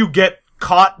if you get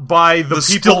caught by the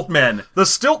people... Stiltmen. The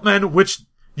Stiltmen, which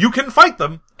you can fight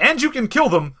them, and you can kill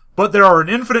them, but there are an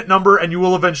infinite number, and you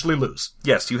will eventually lose.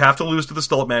 Yes, you have to lose to the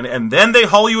Stiltmen, and then they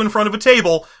haul you in front of a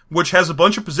table, which has a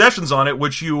bunch of possessions on it,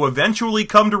 which you eventually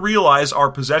come to realize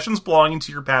are possessions belonging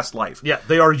to your past life. Yeah,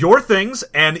 they are your things,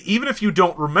 and even if you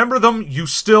don't remember them, you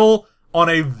still, on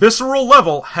a visceral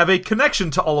level, have a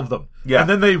connection to all of them. Yeah. And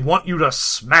then they want you to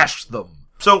smash them.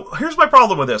 So, here's my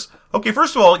problem with this. Okay,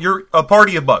 first of all, you're a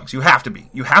party of bugs. You have to be.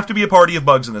 You have to be a party of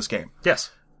bugs in this game.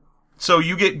 Yes. So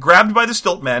you get grabbed by the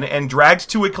Stiltmen and dragged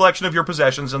to a collection of your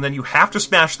possessions, and then you have to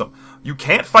smash them. You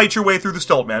can't fight your way through the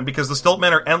Stiltmen, because the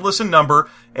Stiltmen are endless in number,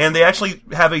 and they actually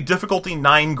have a difficulty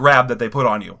 9 grab that they put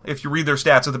on you, if you read their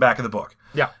stats at the back of the book.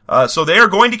 Yeah. So they are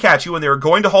going to catch you, and they are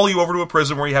going to haul you over to a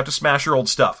prison where you have to smash your old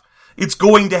stuff. It's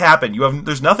going to happen.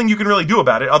 There's nothing you can really do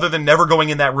about it, other than never going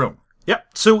in that room. Yep.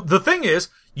 So the thing is,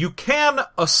 you can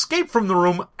escape from the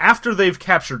room after they've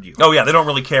captured you. Oh yeah, they don't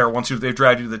really care once they've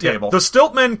dragged you to the table. The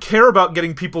Stiltmen care about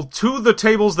getting people to the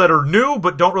tables that are new,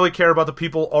 but don't really care about the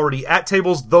people already at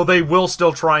tables, though they will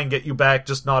still try and get you back,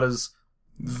 just not as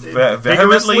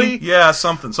vehemently. Yeah,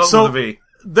 something with a V.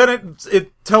 Then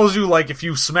it tells you, if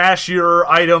you smash your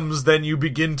items, then you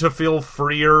begin to feel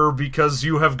freer because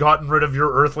you have gotten rid of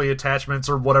your earthly attachments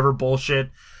or whatever bullshit.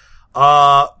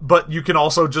 But you can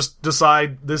also just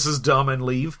decide this is dumb and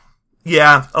leave.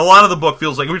 Yeah, a lot of the book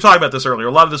feels like, we were talking about this earlier,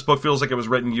 a lot of this book feels like it was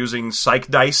written using Psych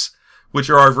dice, which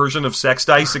are our version of sex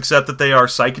dice, except that they are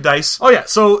Psych dice. Oh yeah,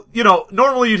 so,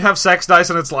 normally you'd have sex dice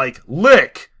and it's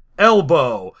lick,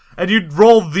 elbow, and you'd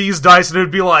roll these dice and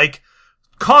it'd be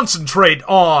concentrate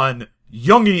on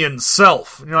Jungian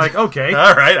self. And you're like, okay.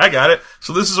 All right, I got it.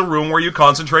 So this is a room where you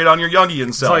concentrate on your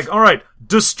Jungian self. It's like, all right,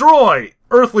 destroy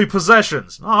earthly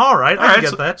possessions. Oh, all right, I can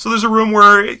get that. So there's a room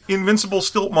where invincible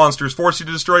stilt monsters force you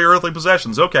to destroy your earthly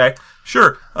possessions. Okay,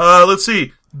 sure. Let's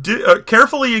see.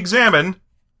 Carefully examine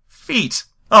feet.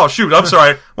 Oh shoot! I'm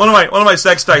sorry. One of my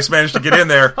sex dice managed to get in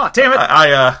there. Oh damn it!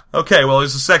 Okay. Well,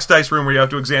 there's a sex dice room where you have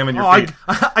to examine your feet.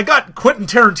 I got Quentin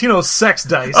Tarantino's sex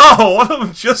dice. Oh, one of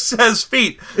them just says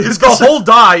feet. It's the whole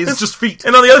die is just feet,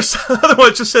 and on the other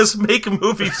one it just says make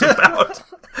movies about.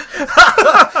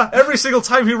 Every single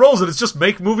time he rolls it, it's just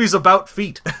make movies about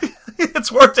feet.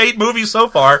 It's worked 8 movies so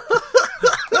far.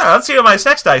 Let's see what my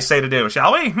sex dice say to do,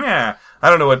 shall we? Yeah. I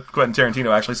don't know what Quentin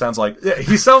Tarantino actually sounds like. Yeah,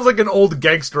 he sounds like an old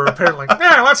gangster, apparently.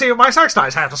 Yeah, let's see what my sex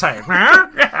dice have to say.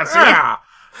 Yeah.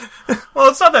 Well,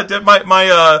 it's not that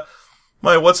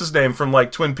my what's his name from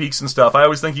like Twin Peaks and stuff. I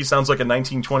always think he sounds like a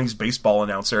 1920s baseball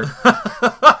announcer.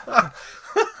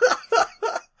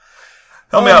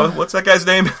 Help me out. What's that guy's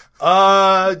name?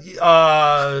 I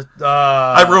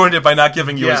ruined it by not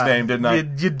giving you his name, didn't I?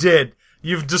 You did.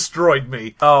 You've destroyed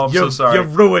me. Oh, I'm so sorry. You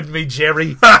ruined me,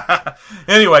 Jerry.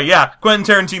 Anyway, yeah, Quentin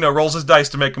Tarantino rolls his dice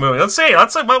to make a movie. Let's see.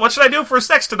 What should I do for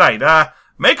sex tonight?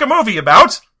 Make a movie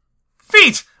about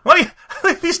feet.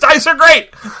 These dice are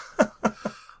great.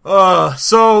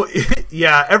 So,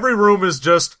 yeah, every room is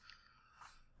just,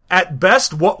 at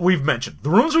best, what we've mentioned. The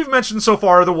rooms we've mentioned so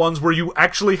far are the ones where you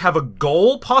actually have a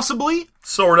goal, possibly.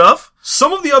 Sort of.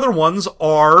 Some of the other ones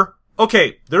are,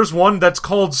 okay, there's one that's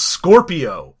called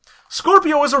Scorpio.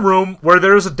 Scorpio is a room where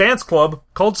there is a dance club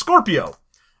called Scorpio.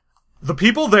 The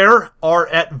people there are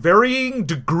at varying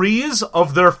degrees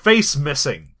of their face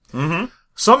missing. Mm-hmm.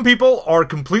 Some people are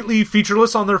completely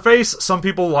featureless on their face. Some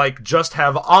people, like, just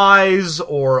have eyes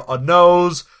or a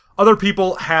nose. Other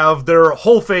people have their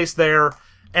whole face there.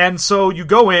 And so you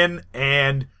go in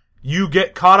and you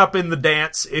get caught up in the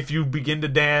dance if you begin to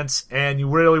dance and you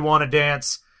really want to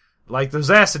dance like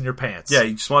there's ass in your pants. Yeah,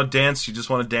 you just want to dance. You just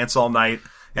want to dance all night.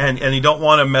 And you don't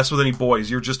want to mess with any boys.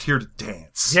 You're just here to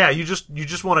dance. Yeah, you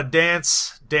just want to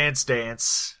dance.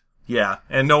 Yeah,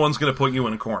 and no one's going to put you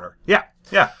in a corner. Yeah.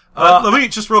 Yeah. Let me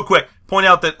just real quick point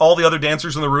out that all the other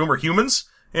dancers in the room are humans,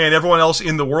 and everyone else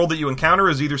in the world that you encounter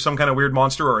is either some kind of weird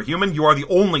monster or a human. You are the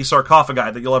only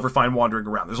sarcophagi that you'll ever find wandering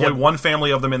around. There's only one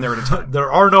family of them in there at a time.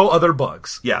 There are no other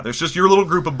bugs. Yeah, there's just your little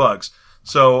group of bugs.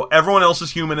 So everyone else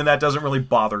is human, and that doesn't really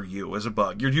bother you as a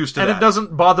bug. You're used to that. And it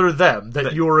doesn't bother them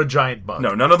that you're a giant bug.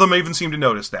 No, none of them even seem to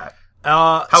notice that.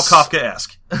 How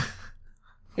Kafka-esque.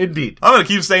 Indeed. I'm going to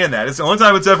keep saying that. It's the only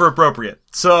time it's ever appropriate.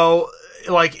 So,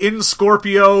 like, in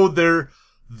Scorpio,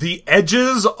 the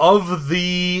edges of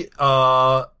the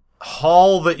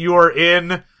hall that you are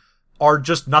in are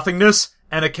just nothingness.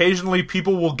 And occasionally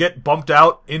people will get bumped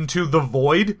out into the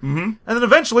void. Mm-hmm. And then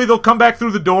eventually they'll come back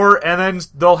through the door and then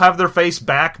they'll have their face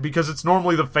back because it's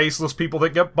normally the faceless people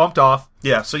that get bumped off.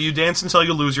 Yeah, so you dance until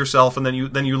you lose yourself and then you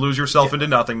lose yourself into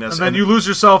nothingness. And then you lose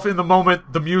yourself in the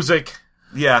moment, the music.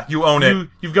 Yeah, you own it.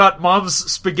 You've got Mom's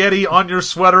spaghetti on your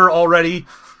sweater already.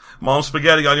 Mom's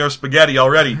spaghetti on your spaghetti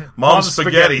already. Mom's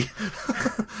spaghetti.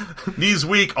 Knees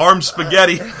weak, arms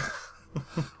spaghetti.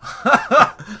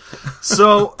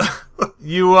 So...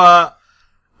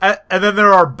 and then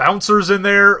there are bouncers in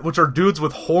there, which are dudes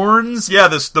with horns. Yeah,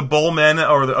 the bull men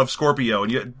of Scorpio.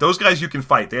 And those guys you can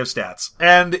fight. They have stats.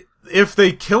 And if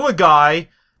they kill a guy,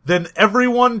 then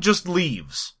everyone just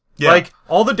leaves. Yeah. Like,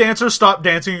 all the dancers stop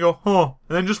dancing and go, huh,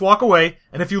 and then just walk away.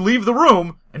 And if you leave the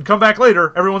room and come back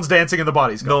later, everyone's dancing and the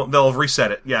body's gone. They'll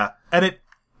reset it, yeah. And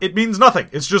it means nothing.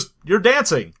 It's just, you're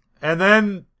dancing. And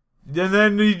then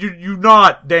you're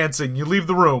not dancing. You leave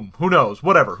the room. Who knows?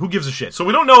 Whatever. Who gives a shit? So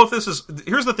we don't know if this is...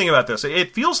 Here's the thing about this.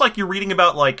 It feels like you're reading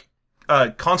about, like,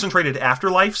 concentrated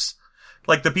afterlives.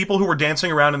 Like, the people who were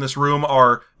dancing around in this room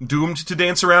are doomed to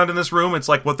dance around in this room. It's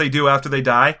like what they do after they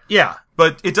die. Yeah.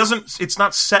 But it's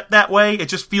not set that way. It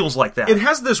just feels like that. It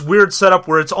has this weird setup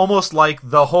where it's almost like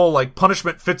the whole, like,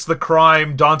 punishment fits the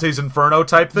crime, Dante's Inferno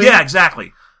type thing. Yeah,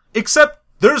 exactly. Except,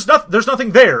 there's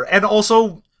nothing there. And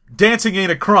also... Dancing ain't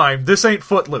a crime. This ain't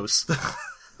Footloose. This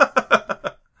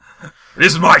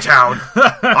is my town.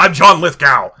 I'm John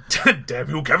Lithgow. Damn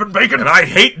you, Kevin Bacon. And I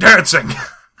hate dancing.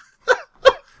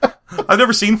 I've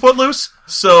never seen Footloose,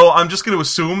 so I'm just going to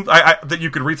assume that you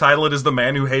could retitle it as The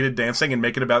Man Who Hated Dancing and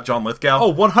make it about John Lithgow.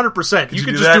 Oh, 100%. You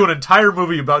could just do an entire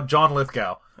movie about John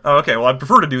Lithgow. Oh, okay. Well, I'd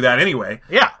prefer to do that anyway.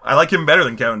 Yeah. I like him better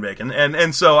than Kevin Bacon.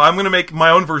 And so I'm going to make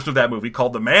my own version of that movie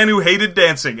called The Man Who Hated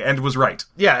Dancing and Was Right.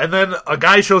 Yeah, and then a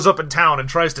guy shows up in town and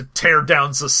tries to tear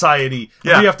down society.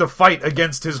 Yeah. We have to fight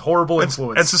against his horrible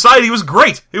influence. And society was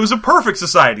great. It was a perfect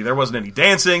society. There wasn't any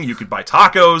dancing. You could buy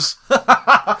tacos.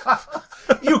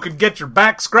 You could get your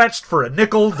back scratched for a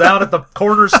nickel down at the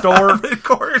corner store. The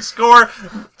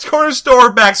corner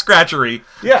store back scratchery.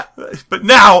 Yeah. But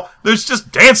now, there's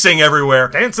just dancing everywhere.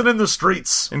 Dancing in the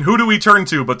streets. And who do we turn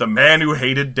to but the man who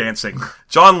hated dancing?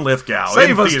 John Lithgow.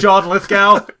 Save us, John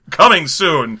Lithgow. Coming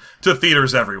soon to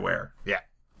theaters everywhere. Yeah.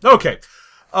 Okay.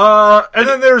 And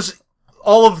then there's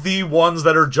all of the ones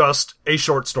that are just a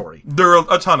short story. There are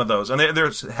a ton of those. And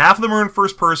there's half of them are in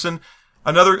first person.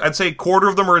 Another, I'd say a quarter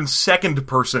of them are in second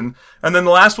person. And then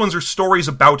the last ones are stories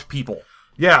about people.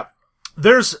 Yeah.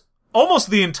 There's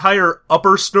almost the entire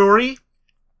upper story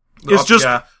is just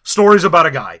stories about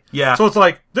a guy. Yeah. So it's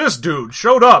like, this dude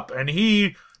showed up and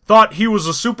he thought he was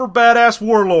a super badass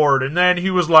warlord. And then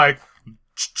he was like,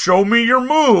 show me your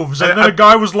moves. And then a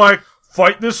guy was like,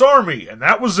 fight this army. And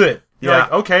that was it. You're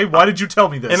like, okay, why did you tell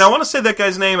me this? And I want to say that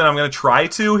guy's name, and I'm going to try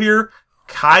to here.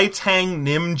 Kai Tang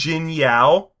Nim Jin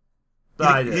Yao.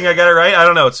 You think I got it right? I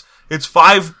don't know. It's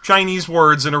 5 Chinese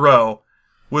words in a row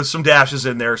with some dashes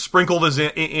in there, sprinkled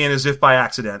in as if by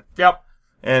accident. Yep.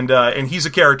 And he's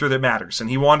a character that matters. And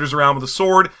he wanders around with a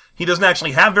sword. He doesn't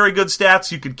actually have very good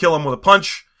stats. You could kill him with a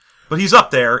punch. But he's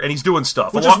up there, and he's doing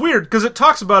stuff. Which is weird, because it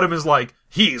talks about him as like,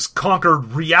 he's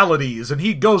conquered realities, and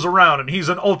he goes around, and he's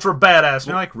an ultra badass. And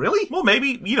you're like, really? Well,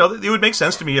 maybe, it would make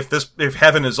sense to me if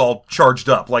heaven is all charged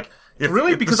up. Like,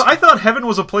 really? Because I thought heaven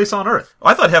was a place on earth.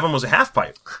 I thought heaven was a half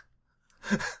pipe.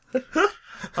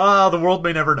 The world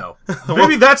may never know.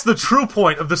 Maybe that's the true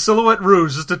point of the Silhouette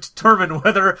Rouge, is to determine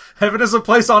whether heaven is a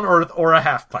place on earth or a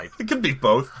half pipe. It could be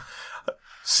both.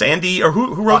 Sandy, or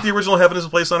who wrote the original Heaven is a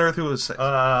Place on Earth? Who was?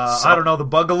 I don't know, the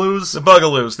Bugaloos? The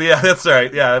Bugaloos. Yeah, that's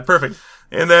right. Yeah, perfect.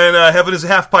 And then Heaven is a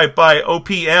Half Pipe by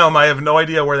OPM. I have no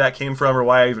idea where that came from or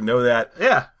why I even know that.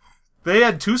 Yeah. They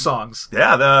had 2 songs.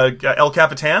 Yeah, the El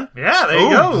Capitan. Yeah, there you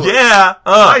go. Yeah.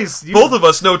 Nice. Both of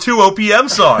us know 2 OPM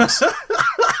songs.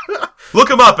 Look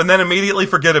them up and then immediately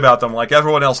forget about them like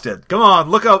everyone else did. Come on,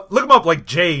 look them up like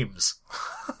James.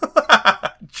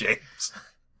 James.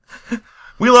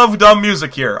 We love dumb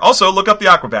music here. Also, look up the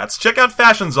Aquabats. Check out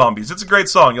Fashion Zombies. It's a great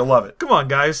song. You'll love it. Come on,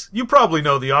 guys. You probably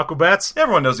know the Aquabats.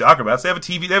 Everyone knows the Aquabats. They have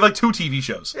They have like 2 TV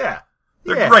shows. Yeah.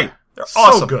 They're great. They're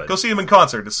awesome. Good. Go see them in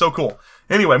concert. It's so cool.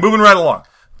 Anyway, moving right along.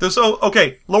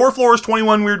 Okay, lower floors,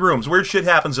 21 weird rooms. Weird shit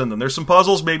happens in them. There's some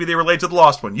puzzles. Maybe they relate to the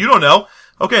Lost One. You don't know.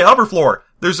 Okay, upper floor.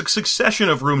 There's a succession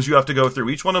of rooms you have to go through.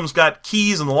 Each one of them's got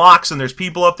keys and locks, and there's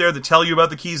people up there that tell you about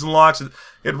the keys and locks.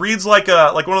 It reads like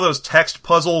one of those text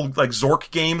puzzle, like Zork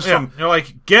games. Yeah, you're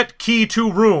like, get key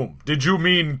to room. Did you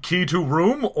mean key to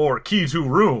room or key to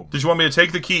room? Did you want me to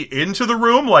take the key into the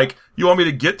room? Like, you want me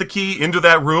to get the key into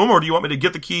that room, or do you want me to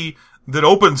get the key that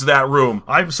opens that room?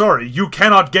 I'm sorry, you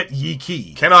cannot get ye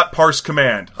key. Cannot parse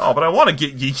command. Oh, but I want to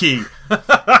get ye key.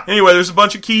 Anyway, there's a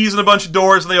bunch of keys and a bunch of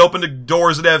doors, and they open to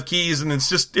doors that have keys, and it's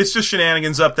just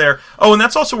shenanigans up there. Oh, and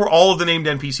that's also where all of the named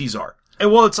NPCs are.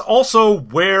 And well, it's also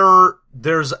where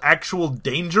there's actual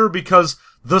danger, because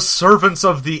the servants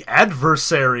of the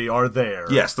adversary are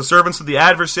there. Yes, the servants of the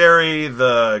adversary,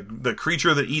 the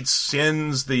creature that eats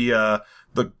sins, the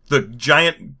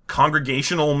giant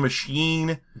congregational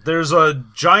machine. There's a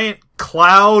giant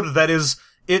cloud that is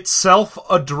itself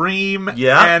a dream.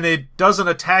 Yeah. And it doesn't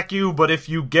attack you, but if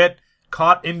you get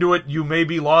caught into it, you may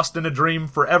be lost in a dream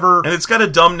forever. And it's got a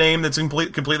dumb name that's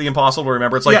completely impossible to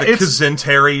remember. It's like the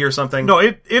Kazentari or something. No,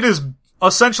 it is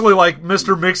essentially like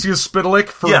Mr. Mxyzptlk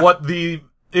for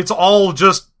it's all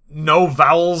just no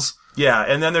vowels. Yeah,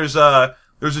 and then there's a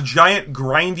giant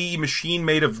grindy machine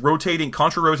made of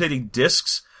contra-rotating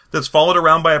discs that's followed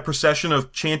around by a procession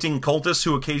of chanting cultists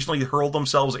who occasionally hurl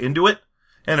themselves into it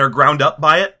and are ground up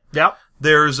by it. Yeah.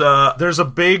 There's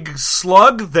a big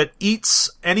slug that eats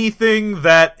anything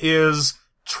that is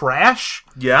trash.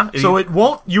 Yeah. So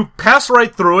you pass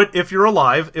right through it if you're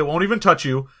alive. It won't even touch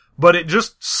you. But it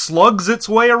just slugs its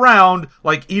way around,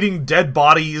 like eating dead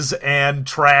bodies and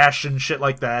trash and shit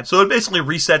like that. So it basically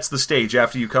resets the stage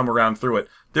after you come around through it.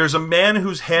 There's a man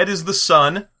whose head is the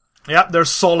sun. Yeah,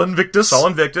 there's Sol Invictus. Sol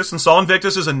Invictus, and Sol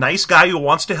Invictus is a nice guy who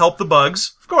wants to help the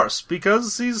bugs. Of course,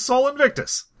 because he's Sol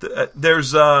Invictus.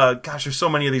 There's so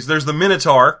many of these. There's the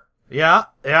Minotaur. Yeah,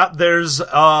 there's,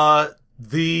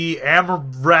 the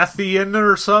Amarathian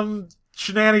or some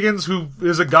shenanigans who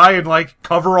is a guy in, like,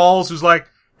 coveralls who's like,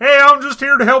 hey, I'm just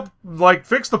here to help, like,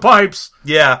 fix the pipes.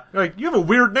 Yeah. Like, you have a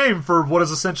weird name for what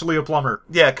is essentially a plumber.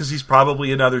 Yeah, because he's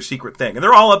probably another secret thing. And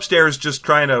they're all upstairs just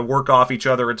trying to work off each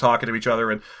other and talking to each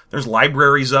other. And there's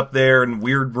libraries up there and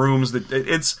weird rooms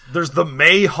There's the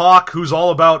Mayhawk who's all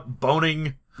about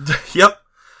boning. Yep.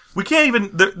 We can't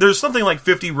even... There's something like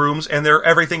 50 rooms, and they're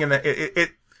everything in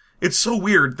It's so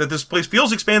weird that this place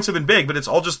feels expansive and big, but it's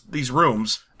all just these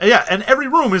rooms. Yeah, and every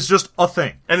room is just a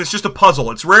thing. And it's just a puzzle.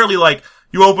 It's rarely like,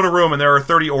 you open a room and there are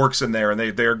 30 orcs in there and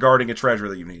they're guarding a treasure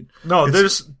that you need. No,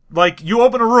 there's, like, you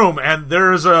open a room and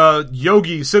there's a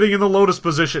yogi sitting in the lotus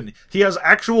position. He has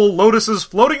actual lotuses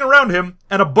floating around him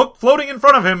and a book floating in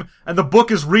front of him, and the book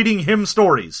is reading him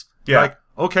stories. Yeah. Like,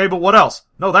 okay, but what else?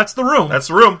 No, that's the room. That's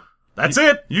the room. That's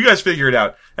it. You guys figure it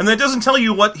out. And that doesn't tell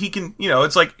you what he can,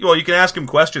 it's like, well, you can ask him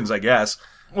questions, I guess.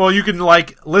 Well, you can,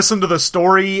 like, listen to the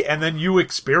story and then you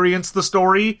experience the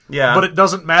story. Yeah. But it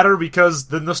doesn't matter because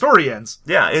then the story ends.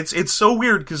 Yeah, it's so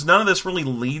weird because none of this really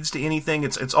leads to anything.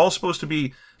 It's all supposed to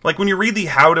be, like, when you read the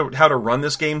how to run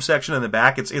this game section in the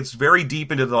back, it's very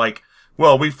deep into the, like,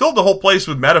 well, we filled the whole place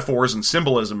with metaphors and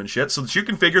symbolism and shit so that you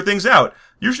can figure things out.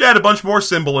 You should add a bunch more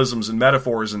symbolisms and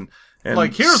metaphors and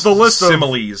like, here's the list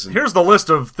similes. Here's the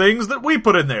list of things that we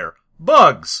put in there.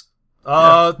 Bugs.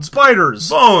 Spiders.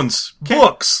 Bones.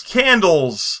 Books.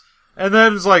 Candles. And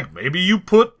then it's like, maybe you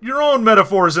put your own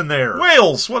metaphors in there.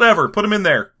 Whales. Whatever. Put them in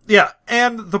there. Yeah,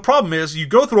 and the problem is, you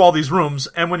go through all these rooms,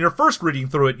 and when you're first reading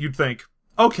through it, you'd think,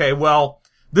 okay, well,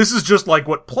 this is just like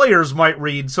what players might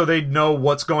read so they'd know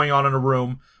what's going on in a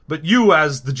room, but you,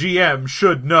 as the GM,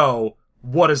 should know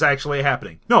what is actually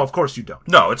happening. No, of course you don't.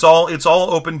 No, it's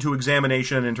all open to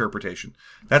examination and interpretation.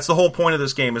 That's the whole point of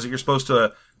this game, is that you're supposed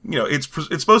to,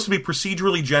 it's supposed to be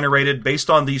procedurally generated based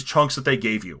on these chunks that they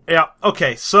gave you. Yeah,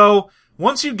 okay, so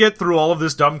once you get through all of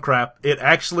this dumb crap, it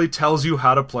actually tells you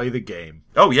how to play the game.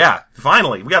 Oh yeah,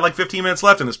 finally. We got like 15 minutes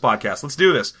left in this podcast. Let's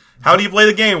do this. How do you play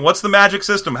the game? What's the magic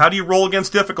system? How do you roll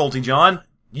against difficulty, John?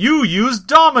 You use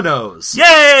Domino's.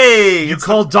 Yay! You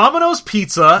call Domino's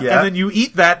Pizza, Yeah. and then you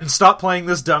eat that and stop playing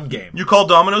this dumb game. You call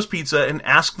Domino's Pizza and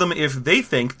ask them if they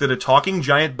think that a talking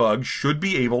giant bug should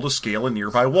be able to scale a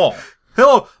nearby wall.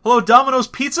 Hello, Domino's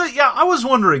Pizza? Yeah, I was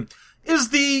wondering,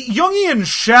 is the Jungian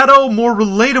shadow more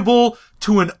relatable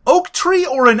to an oak tree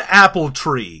or an apple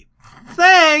tree?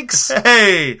 Thanks!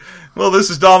 Hey! Well, this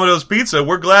is Domino's Pizza.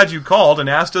 We're glad you called and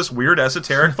asked us weird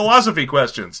esoteric philosophy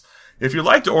questions. If you'd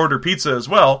like to order pizza as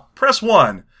well, press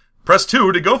 1. Press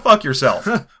 2 to go fuck yourself.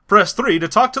 Press 3 to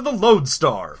talk to the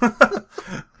Lodestar.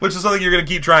 Which is something you're going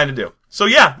to keep trying to do. So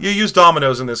yeah, you use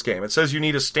dominoes in this game. It says you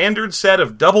need a standard set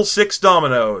of double 6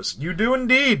 dominoes. You do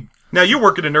indeed. Now, you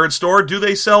work at a nerd store. Do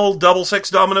they sell double 6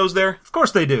 dominoes there? Of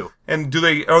course they do. And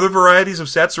are there varieties of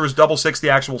sets, or is double 6 the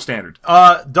actual standard?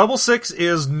 Double 6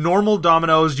 is normal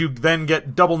dominoes. You then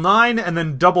get double 9 and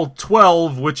then double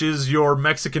 12, which is your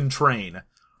Mexican train.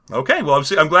 Okay, well,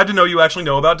 I'm glad to know you actually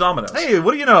know about dominoes. Hey,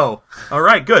 what do you know? All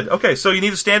right, good. Okay, so you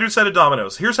need a standard set of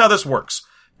dominoes. Here's how this works.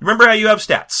 Remember how you have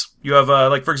stats? You have,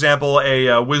 like, for example,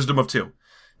 a wisdom of 2.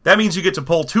 That means you get to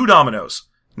pull 2 dominoes.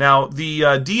 Now, the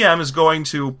DM is going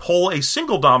to pull a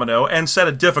single domino and set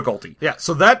a difficulty. Yeah,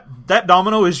 so that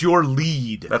domino is your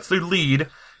lead. That's the lead.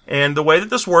 And the way that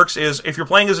this works is if you're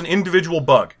playing as an individual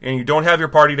bug and you don't have your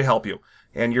party to help you,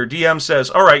 and your DM says,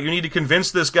 all right, you need to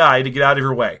convince this guy to get out of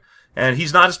your way. And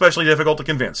he's not especially difficult to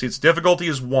convince. His difficulty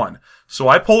is 1. So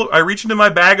I reach into my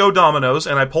bag of dominoes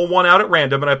and I pull one out at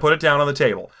random and I put it down on the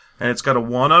table. And it's got a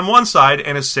 1 on one side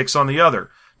and a 6 on the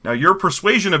other. Now, your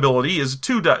persuasion ability is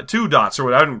two dots, or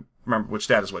what, I don't remember which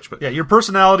stat is which, but... Yeah, your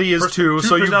personality is 2,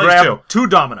 so you personality is grab 2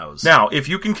 dominoes. Now, if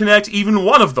you can connect even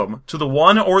one of them to the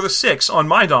 1 or the 6 on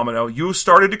my domino, you've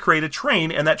started to create a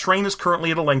train, and that train is currently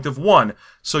at a length of 1,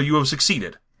 so you have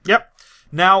succeeded. Yep.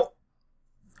 Now,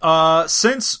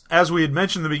 since, as we had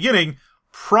mentioned in the beginning,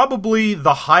 probably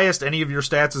the highest any of your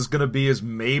stats is going to be is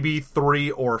maybe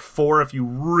 3 or 4 if you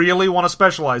really want to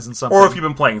specialize in something. Or if you've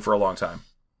been playing for a long time.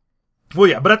 Well,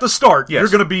 yeah, but at the start, Yes. you're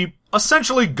going to be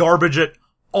essentially garbage at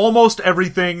almost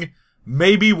everything.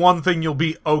 Maybe one thing you'll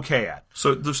be okay at.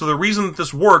 So the reason that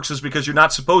this works is because you're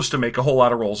not supposed to make a whole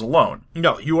lot of rolls alone.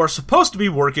 No, you are supposed to be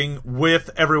working with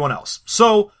everyone else.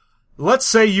 So, let's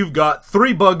say you've got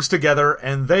 3 bugs together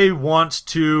and they want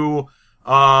to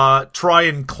try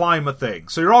and climb a thing.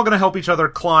 So you're all going to help each other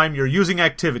climb. You're using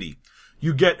activity.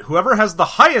 You get whoever has the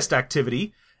highest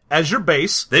activity as your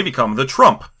base. They become the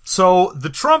trump. So the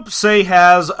trump, say,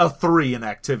 has a 3 in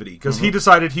activity because he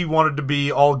decided he wanted to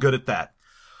be all good at that.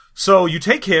 So you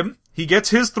take him. He gets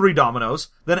his 3 dominoes.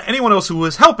 Then anyone else who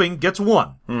is helping gets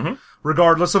 1,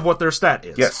 regardless of what their stat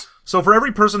is. Yes. So for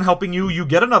every person helping you, you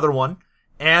get another one.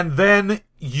 And then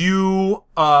you,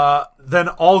 then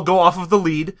all go off of the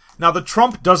lead. Now the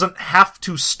trump doesn't have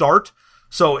to start.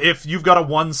 So if you've got a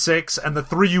 1-6 and the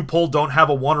 3 you pull don't have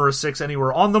a 1 or a 6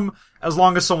 anywhere on them, as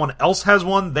long as someone else has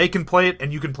one, they can play it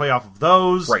and you can play off of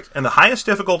those. Right. And the highest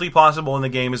difficulty possible in the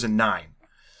game is a 9.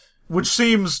 Which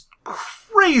seems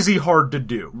crazy hard to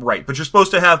do. Right, but you're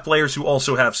supposed to have players who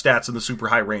also have stats in the super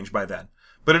high range by then.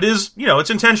 But it is, it's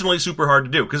intentionally super hard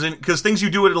to do, because things you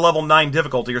do at a level 9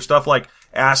 difficulty are stuff like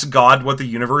ask God what the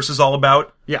universe is all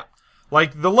about. Yeah.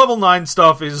 Like, the level 9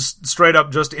 stuff is straight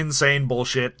up just insane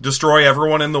bullshit. Destroy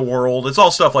everyone in the world. It's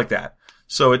all stuff like that.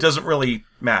 So it doesn't really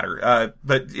matter.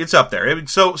 But it's up there.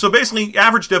 So basically,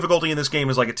 average difficulty in this game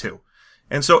is like a 2.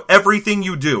 And so everything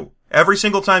you do, every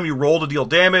single time you roll to deal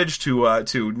damage,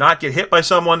 to not get hit by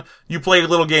someone, you play a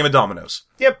little game of dominoes.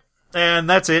 Yep. And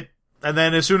that's it. And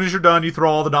then as soon as you're done, you throw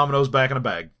all the dominoes back in a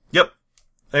bag. Yep.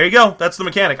 There you go. That's the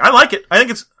mechanic. I like it. I think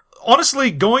it's...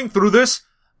 Honestly, going through this,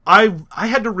 I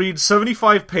had to read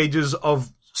 75 pages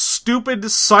of stupid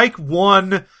Psych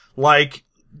 1, like,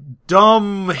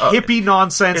 dumb hippie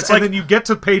nonsense, and then you get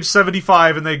to page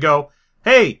 75 and they go,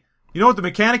 hey, you know what the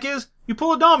mechanic is? You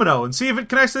pull a domino and see if it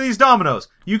connects to these dominoes.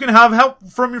 You can have help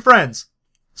from your friends.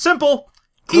 Simple.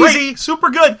 Great. Easy. Super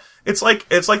good. It's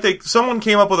like someone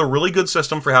came up with a really good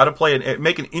system for how to play and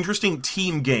make an interesting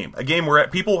team game. A game where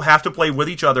people have to play with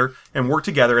each other and work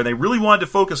together, and they really wanted to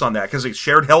focus on that because it's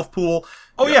shared health pool.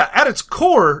 Oh yeah, at its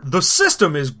core, the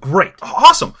system is great.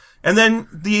 Awesome. And then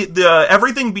the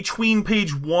everything between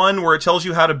page 1 where it tells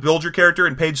you how to build your character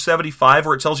and page 75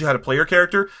 where it tells you how to play your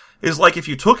character is like if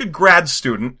you took a grad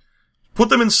student, put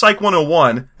them in Psych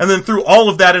 101, and then threw all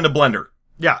of that into Blender.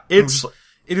 Yeah, it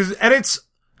is, and it's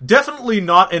definitely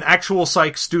not an actual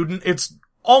Psych student. It's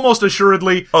almost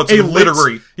assuredly it's a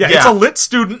literary. It's a lit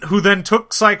student who then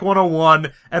took Psych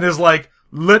 101 and is like,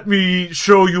 let me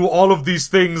show you all of these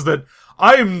things that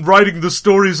I am writing the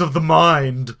stories of the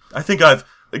mind. I think I've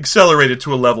accelerated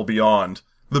to a level beyond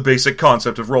the basic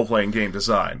concept of role-playing game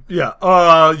design. Yeah,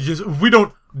 we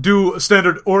don't do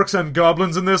standard orcs and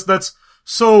goblins in this. That's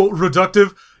so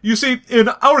reductive. You see, in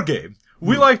our game,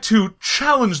 we like to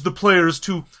challenge the players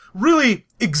to really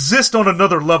exist on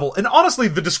another level. And honestly,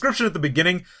 the description at the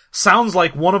beginning sounds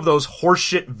like one of those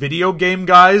horseshit video game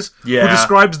guys who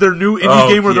describes their new indie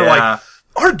game where they're like,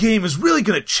 our game is really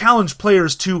going to challenge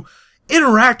players to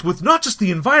interact with not just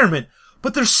the environment,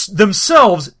 but they're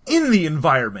themselves in the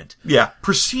environment. Yeah,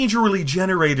 procedurally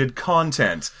generated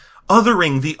content,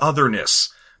 othering the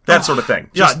otherness, that sort of thing.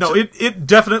 It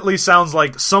definitely sounds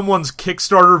like someone's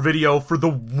Kickstarter video for the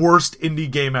worst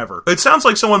indie game ever. It sounds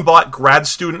like someone bought grad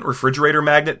student refrigerator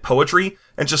magnet poetry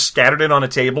and just scattered it on a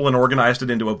table and organized it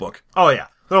into a book. Oh yeah.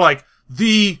 They're like,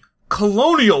 the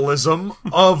colonialism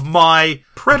of my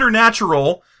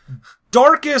preternatural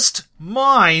darkest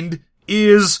mind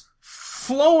is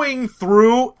flowing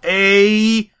through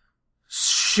a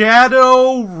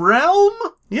shadow realm?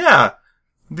 Yeah.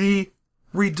 The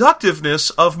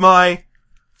reductiveness of my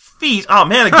feet. Oh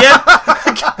man, again?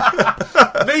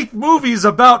 Make movies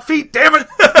about feet, damn it!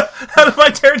 How did my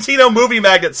Tarantino movie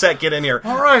magnet set get in here?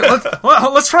 Alright,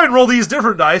 let's try and roll these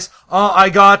different dice. I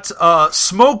got,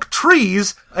 smoke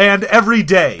trees and every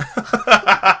day.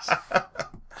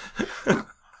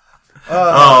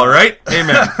 Alright,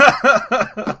 amen.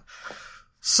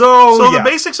 So the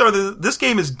basics are this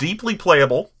game is deeply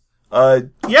playable.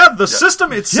 The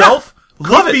system itself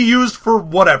could be used for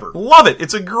whatever. Love it.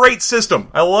 It's a great system.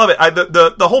 I love it.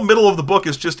 The whole middle of the book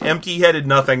is just empty-headed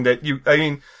nothing that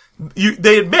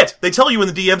they tell you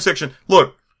in the DM section,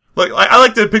 look, I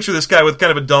like to picture this guy with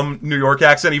kind of a dumb New York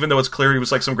accent, even though it's clear he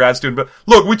was like some grad student, but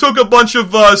look, we took a bunch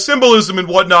of, symbolism and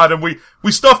whatnot, and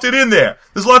we stuffed it in there.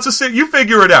 There's lots of you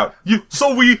figure it out.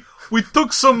 We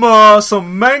took some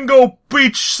mango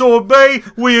peach sorbet,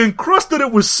 we encrusted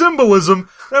it with symbolism,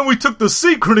 and we took the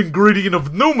secret ingredient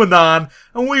of Numenon,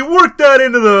 and we worked that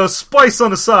into the spice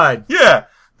on the side. Yeah,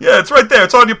 it's right there.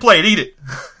 It's on your plate. Eat it.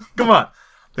 Come on.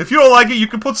 If you don't like it, you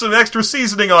can put some extra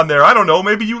seasoning on there. I don't know,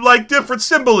 maybe you like different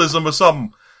or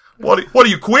something. What are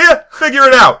you, queer? Figure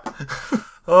it out.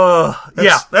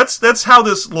 That's how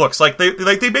this looks. Like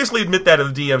they basically admit that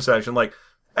in the DM section. Like,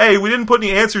 hey, we didn't put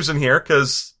any answers in here,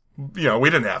 because we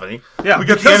didn't have any. Yeah, we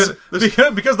got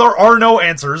because there are no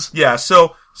answers. Yeah,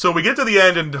 so we get to the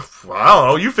end and, I don't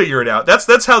know, you figure it out.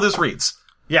 That's how this reads.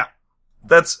 Yeah.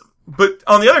 But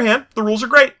on the other hand, the rules are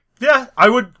great. Yeah, I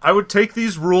would take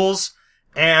these rules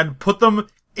and put them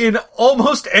in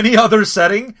almost any other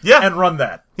setting and run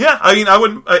that. Yeah,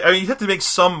 you have to make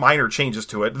some minor changes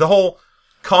to it. The whole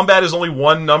combat is only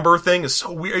one number thing is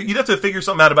so weird. You'd have to figure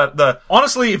something out about the...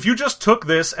 Honestly, if you just took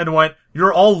this and went,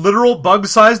 you're all literal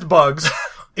bug-sized bugs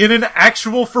in an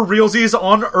actual for realsies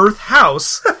on Earth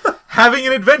house, having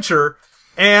an adventure,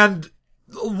 and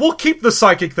we'll keep the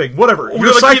psychic thing, whatever.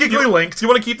 You're psychically linked. Do you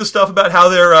want to keep the stuff about how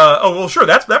they're, sure,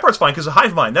 that part's fine, because a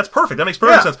hive mind, that's perfect, that makes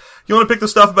perfect sense. You want to pick the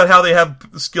stuff about how they have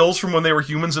skills from when they were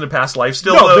humans in a past life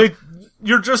still?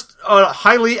 you're just a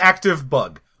highly active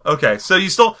bug. Okay, so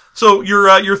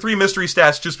your 3 mystery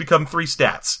stats just become 3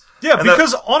 stats. Yeah, And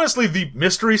because honestly, the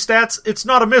mystery stats, it's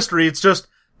not a mystery, it's just,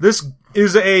 this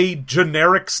is a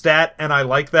generic stat, and I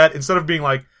like that. Instead of being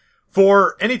like,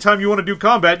 for any time you want to do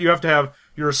combat, you have to have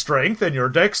your strength and your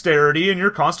dexterity and your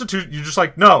constitution. You're just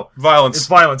like, no. Violence. It's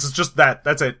violence. It's just that.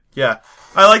 That's it. Yeah.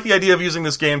 I like the idea of using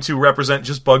this game to represent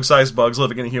just bug-sized bugs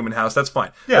living in a human house. That's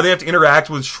fine. Yeah. They have to interact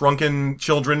with shrunken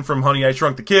children from Honey, I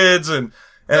Shrunk the Kids, and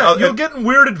You'll get in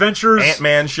weird adventures.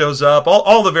 Ant-Man shows up.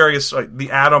 All the various, the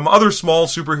Atom, other small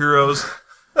superheroes.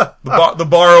 The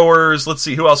borrowers. Let's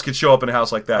see, who else could show up in a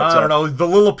house like that? I don't know. The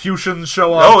Lilliputians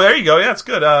show up. Oh, there you go. Yeah, it's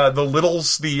good. The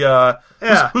Littles,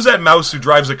 who's that mouse who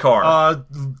drives a car?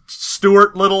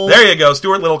 Stuart Little. There you go.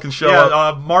 Stuart Little can show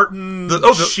up. Martin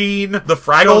Sheen. The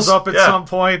Fraggles shows up at some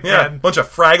point. Yeah, and bunch of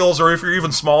Fraggles, or if you're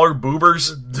even smaller,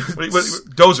 Boobers.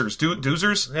 Dozers.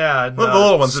 Doozers? Yeah. And, the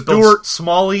little ones. Stuart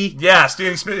Smalley. Yeah,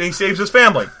 he saves his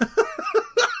family.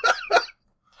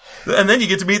 And then you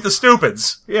get to meet the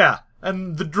Stupids. Yeah.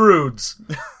 And the Droods.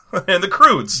 And the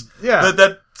Crudes. Yeah.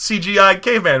 That CGI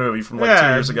caveman movie from 2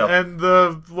 years ago. And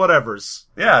the whatevers.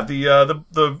 Yeah,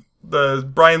 the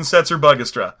Brian Setzer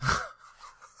Bugastra.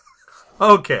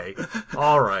 Okay.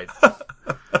 All right.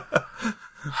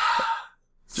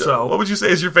 So, what would you say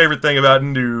is your favorite thing about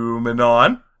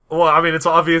Numenon? Well, I mean, it's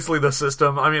obviously the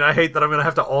system. I mean, I hate that I'm going to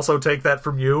have to also take that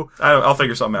from you. I'll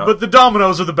figure something out. But the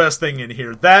dominoes are the best thing in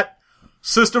here. That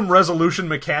system resolution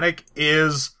mechanic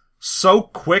is so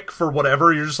quick for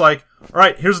whatever. You're just like, all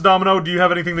right, here's a domino. Do you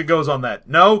have anything that goes on that?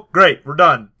 No? Great. We're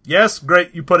done. Yes?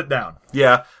 Great. You put it down.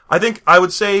 Yeah. I think I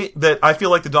would say that I feel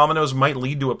like the dominoes might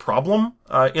lead to a problem,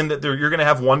 in that you're going to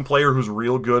have one player who's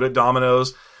real good at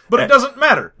dominoes. But it doesn't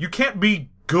matter. You can't be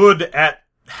good at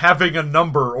having a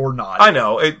number or not. I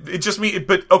know. It just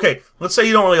but okay, let's say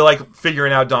you don't really like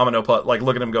figuring out domino, like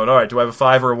look at them going, all right, do I have a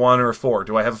 5 or a 1 or a 4?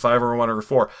 Do I have a 5 or a 1 or a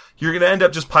 4? You're going to end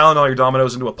up just piling all your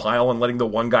dominoes into a pile and letting the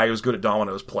one guy who's good at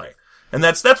dominoes play. And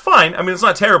that's fine. I mean, it's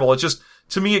not terrible. It's just,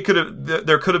 to me,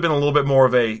 there could have been a little bit more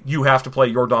of a, you have to play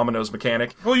your dominoes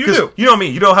mechanic. Well, you do. You know me.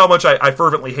 You know how much I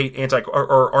fervently hate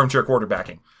or armchair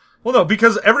quarterbacking. Well, no,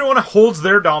 because everyone holds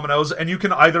their dominoes, and you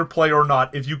can either play or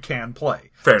not if you can play.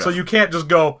 Fair enough. So you can't just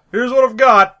go, here's what I've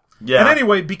got. Yeah. And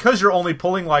anyway, because you're only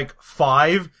pulling like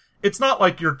 5, it's not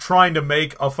like you're trying to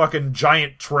make a fucking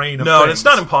giant train of No, things. and it's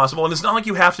not impossible, and it's not like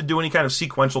you have to do any kind of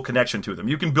sequential connection to them.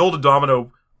 You can build a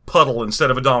domino puddle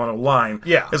instead of a domino line.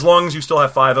 Yeah. As long as you still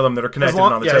have 5 of them that are connected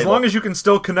on the table. As long as you can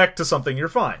still connect to something, you're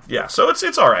fine. Yeah, so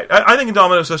it's all right. I think a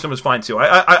domino system is fine too.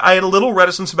 I had a little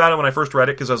reticence about it when I first read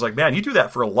it because I was like, man, you do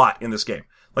that for a lot in this game.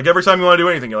 Like every time you want to do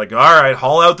anything, you're like, all right,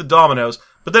 haul out the dominoes.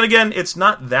 But then again, it's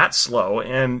not that slow,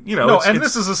 and you know. No,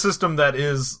 this is a system that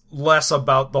is less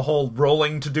about the whole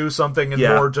rolling to do something and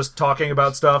more just talking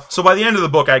about stuff. So by the end of the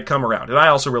book, I'd come around, and I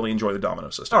also really enjoy the domino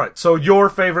system. All right, so your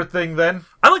favorite thing then?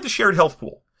 I like the shared health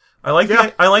pool. I like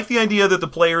the idea that the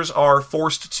players are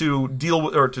forced to deal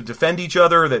with or to defend each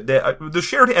other. That the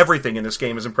shared everything in this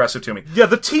game is impressive to me. Yeah,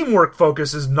 the teamwork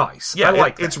focus is nice. Yeah, I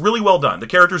like that. It's really well done. The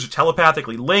characters are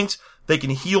telepathically linked. They can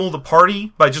heal the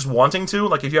party by just wanting to.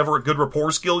 Like, if you have a good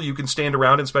rapport skill, you can stand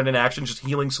around and spend an action just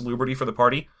healing salubrity for the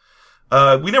party.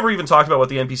 We never even talked about what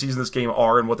the NPCs in this game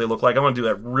are and what they look like. I want to do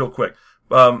that real quick.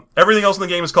 Everything else in the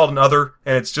game is called an other,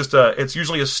 and it's just it's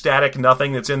usually a static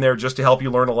nothing that's in there just to help you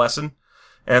learn a lesson.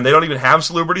 And they don't even have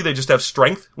salubrity, they just have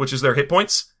strength, which is their hit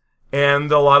points.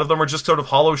 And a lot of them are just sort of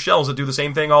hollow shells that do the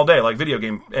same thing all day, like video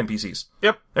game NPCs.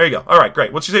 Yep. There you go. Alright,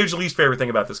 great. What's your least favorite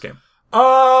thing about this game?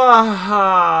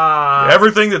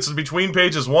 Everything that's between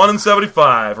pages 1 and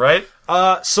 75, right?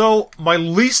 So my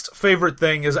least favorite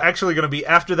thing is actually going to be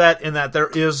after that, in that there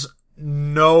is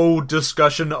no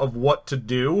discussion of what to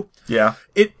do. Yeah.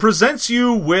 It presents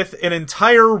you with an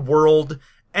entire world,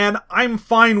 and I'm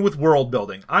fine with world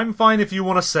building. I'm fine if you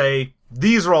want to say,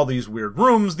 these are all these weird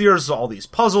rooms, there's all these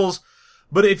puzzles,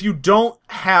 but if you don't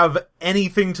have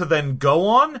anything to then go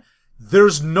on,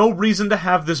 there's no reason to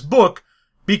have this book,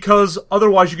 because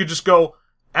otherwise you could just go,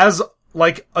 as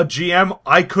like a GM,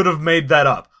 I could have made that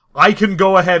up. I can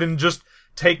go ahead and just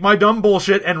take my dumb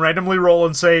bullshit and randomly roll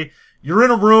and say, you're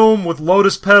in a room with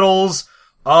lotus petals,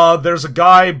 there's a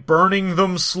guy burning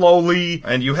them slowly.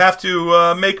 And you have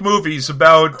to make movies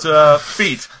about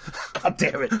feet. God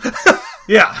damn it.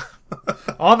 Yeah.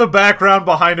 On the background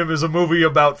behind him is a movie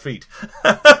about feet.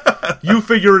 You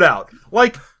figure it out.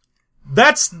 Like,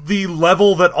 that's the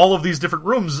level that all of these different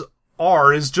rooms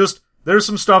are, is just, there's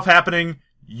some stuff happening,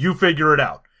 you figure it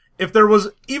out. If there was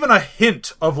even a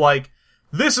hint of like,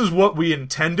 this is what we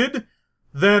intended,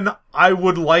 then I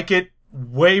would like it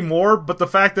way more, but the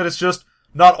fact that it's just,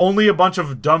 not only a bunch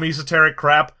of dumb esoteric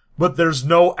crap, but there's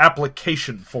no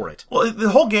application for it. Well, the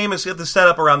whole game is set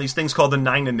up around these things called the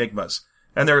 9 Enigmas.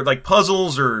 And they're like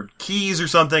puzzles or keys or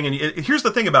something. And here's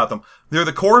the thing about them. They're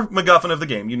the core MacGuffin of the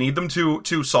game. You need them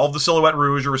to solve the Silhouette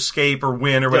Rouge or escape or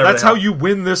win or whatever. Yeah, that's how you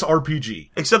win this RPG.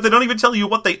 Except they don't even tell you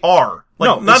what they are.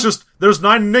 Like, no, it's just, there's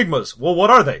 9 enigmas. Well, what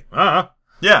are they?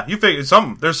 Yeah, you figure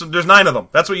some. There's 9 of them.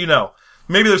 That's what you know.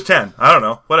 Maybe there's 10. I don't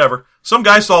know. Whatever. Some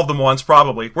guy solved them once,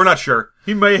 probably. We're not sure.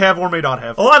 He may have or may not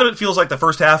have. A lot of it feels like the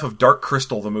first half of Dark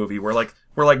Crystal, the movie,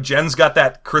 where Jen's got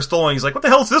that crystal and he's like, what the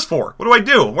hell is this for? What do I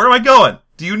do? Where am I going?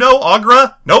 Do you know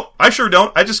Agra? Nope, I sure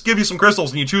don't. I just give you some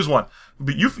crystals and you choose one.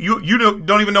 But you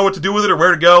don't even know what to do with it or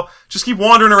where to go. Just keep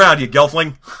wandering around, you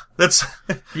gelfling.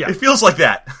 Yeah. It feels like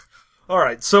that.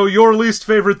 Alright, so your least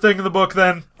favorite thing in the book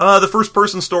then? The first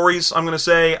person stories, I'm gonna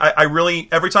say. I really,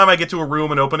 every time I get to a room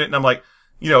and open it and I'm like,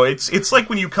 it's like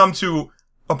when you come to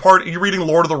a part, you're reading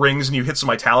Lord of the Rings and you hit some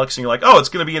italics and you're like, oh, it's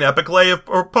gonna be an epic lay of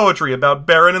poetry about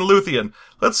Beren and Luthien.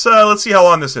 Let's see how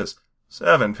long this is.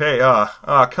 7,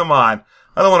 come on.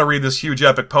 I don't want to read this huge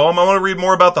epic poem. I want to read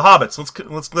more about the hobbits.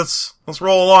 Let's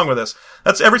roll along with this.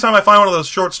 That's every time I find one of those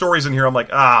short stories in here, I'm like,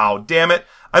 oh, damn it.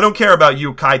 I don't care about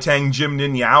you, Kai Tang Jim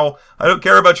Nin Yao. I don't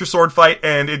care about your sword fight,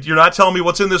 and you're not telling me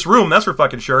what's in this room. That's for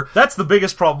fucking sure. That's the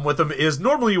biggest problem with them, is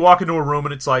normally you walk into a room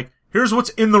and it's like, here's what's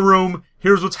in the room,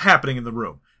 here's what's happening in the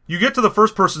room. You get to the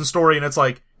first person story and it's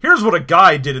like, here's what a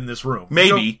guy did in this room.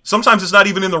 Maybe. Sometimes it's not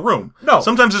even in the room. No.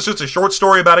 Sometimes it's just a short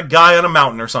story about a guy on a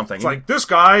mountain or something. It's like, this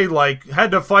guy,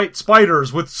 had to fight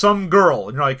spiders with some girl.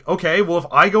 And you're like, okay, well, if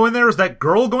I go in there, is that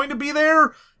girl going to be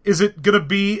there? Is it gonna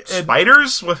be...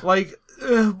 Spiders?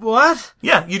 What?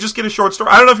 Yeah, you just get a short story.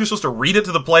 I don't know if you're supposed to read it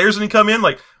to the players when you come in,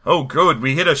 like, oh, good,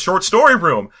 we hit a short story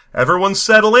room. Everyone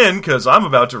settle in, because I'm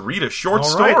about to read a short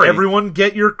story. All right, everyone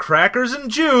get your crackers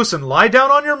and juice and lie down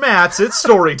on your mats. It's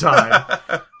story time.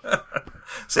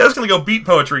 See, I was going to go beat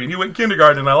poetry, and you went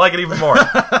kindergarten, and I like it even more.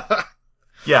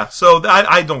 Yeah, so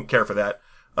I don't care for that.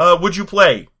 Would you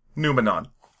play Numenon?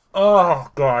 Oh,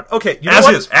 God. Okay, you know As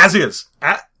what? is.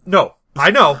 No,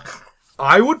 I know.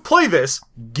 I would play this,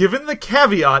 given the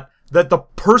caveat that the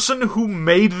person who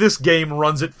made this game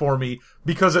runs it for me,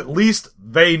 because at least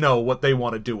they know what they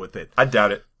want to do with it. I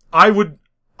doubt it. I would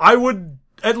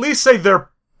at least say they're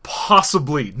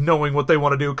possibly knowing what they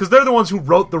want to do, because they're the ones who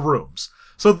wrote the rooms.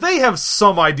 So they have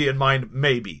some idea in mind,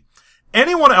 maybe.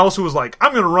 Anyone else who was like,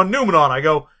 I'm gonna run Numenon, I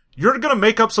go, you're gonna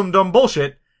make up some dumb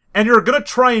bullshit, and you're gonna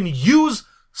try and use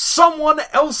someone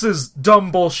else's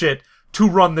dumb bullshit to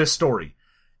run this story.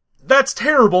 That's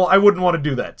terrible. I wouldn't want to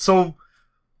do that. So,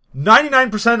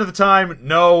 99% of the time,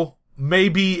 no.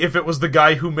 Maybe if it was the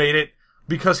guy who made it,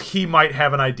 because he might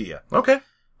have an idea. Okay.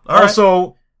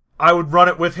 Also, I would run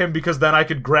it with him because then I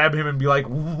could grab him and be like,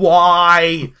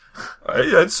 why?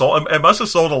 It must have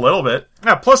sold a little bit.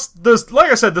 Yeah, plus,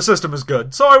 like I said, the system is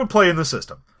good, so I would play in the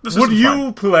system. Would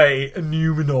you play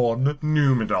Numenon?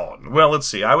 Numenon. Well, let's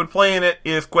see. I would play in it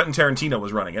if Quentin Tarantino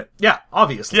was running it. Yeah,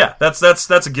 obviously. Yeah, that's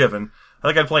a given. I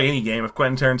think I'd play any game if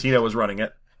Quentin Tarantino was running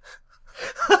it.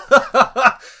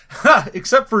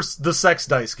 Except for the Sex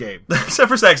Dice game. Except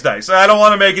for Sex Dice. I don't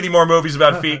want to make any more movies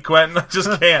about feet, Quentin. I just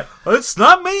can't. It's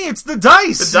not me, it's the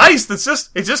dice. The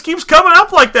dice, it just keeps coming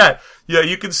up like that. Yeah,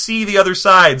 you can see the other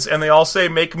sides, and they all say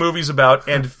make movies about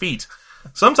and feet.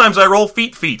 Sometimes I roll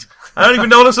feet. I don't even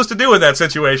know what I'm supposed to do in that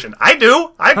situation. I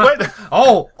do. I quit.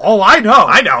 Oh, I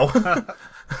know.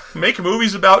 Make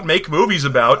movies about.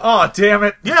 Oh, damn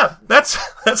it. Yeah, that's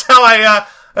how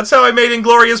I made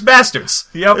Inglourious Bastards.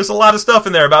 Yep. There's a lot of stuff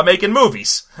in there about making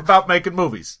movies. About making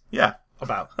movies. Yeah.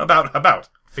 About.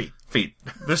 Feet.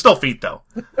 There's still feet, though.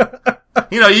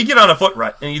 You get on a foot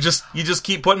rut, and you just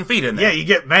keep putting feet in there. Yeah, you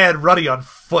get mad ruddy on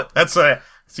foot. That's,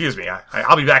 excuse me,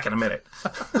 I'll be back in a minute.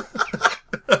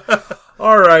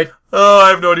 Alright. Oh, I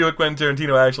have no idea what Quentin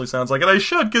Tarantino actually sounds like, and I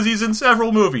should, because he's in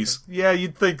several movies. Yeah,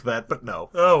 you'd think that, but no.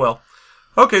 Oh, well.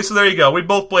 Okay, so there you go. We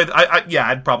both played.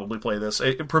 I'd probably play this,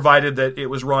 provided that it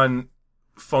was run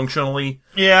functionally.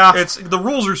 Yeah, the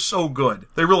rules are so good.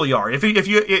 They really are.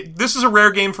 This is a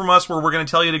rare game from us where we're going to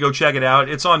tell you to go check it out.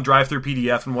 It's on drive-through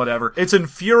PDF and whatever. It's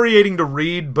infuriating to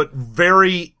read, but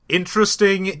very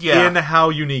interesting in how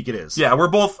unique it is. Yeah, we're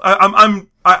both. I'm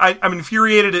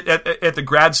infuriated at the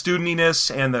grad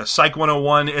studentiness and the Psych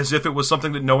 101 as if it was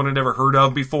something that no one had ever heard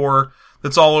of before.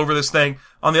 That's all over this thing.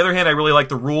 On the other hand, I really like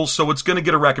the rules, so it's going to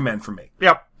get a recommend from me.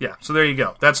 Yep. Yeah, so there you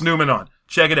go. That's Numenon.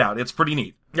 Check it out. It's pretty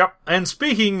neat. Yep. And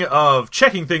speaking of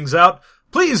checking things out,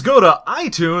 please go to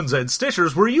iTunes and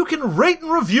Stitchers where you can rate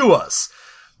and review us.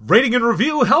 Rating and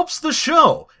review helps the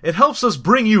show. It helps us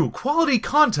bring you quality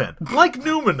content like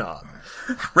Numenon.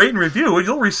 Rate and review, and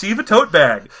you'll receive a tote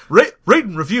bag. Rate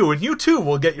and review, and you too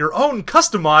will get your own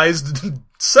customized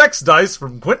sex dice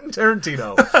from Quentin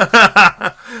Tarantino.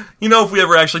 You know, if we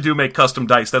ever actually do make custom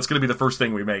dice, that's going to be the first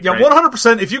thing we make. Yeah, right?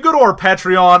 100%. If you go to our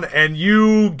Patreon and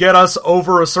you get us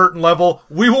over a certain level,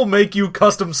 we will make you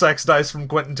custom sex dice from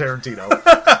Quentin Tarantino.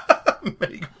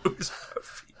 Make movies.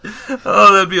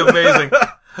 Oh, that'd be amazing.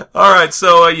 All right,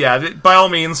 so yeah, by all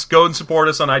means, go and support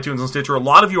us on iTunes and Stitcher. A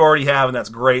lot of you already have, and that's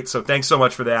great, so thanks so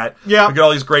much for that. Yeah. We got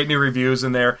all these great new reviews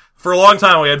in there. For a long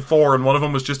time, we had 4, and one of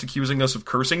them was just accusing us of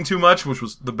cursing too much, which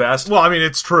was the best. Well, I mean,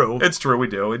 it's true. It's true, we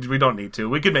do. We don't need to.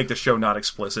 We could make the show not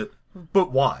explicit.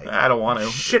 But why? I don't want to.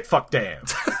 Shit, fuck Dan.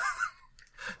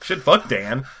 Shit, fuck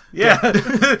Dan. Yeah.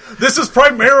 This is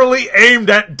primarily aimed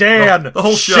at Dan. The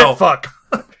whole show. Shit, fuck.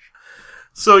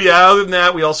 So yeah, other than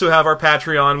that, we also have our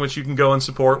Patreon, which you can go and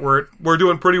support. We're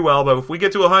doing pretty well, but if we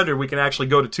get to 100, we can actually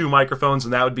go to 2 microphones,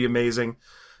 and that would be amazing.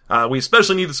 We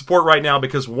especially need the support right now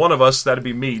because one of us, that'd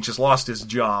be me, just lost his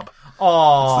job.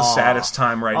 Aww. It's the saddest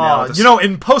time right now. You know,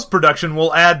 in post-production,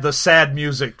 we'll add the sad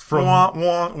music from...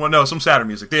 Well, no, some sadder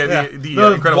music.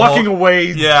 The Incredible Walking Hulk.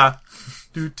 Away. Yeah.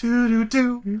 Do, do, do,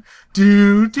 do.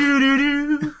 Do, do,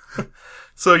 do, do.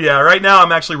 So yeah, right now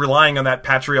I'm actually relying on that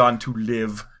Patreon to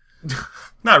live.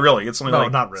 Not really. It's only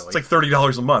not really. It's like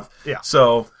 $30 a month. Yeah.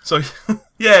 So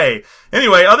yay.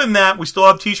 Anyway, other than that, we still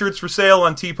have t-shirts for sale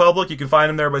on TeePublic. You can find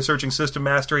them there by searching System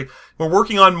Mastery. We're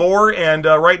working on more, and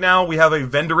right now we have a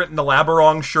Venderant and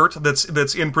Elaborong shirt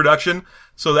that's in production.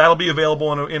 So that'll be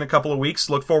available in a couple of weeks.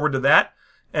 Look forward to that.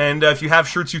 And if you have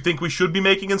shirts you think we should be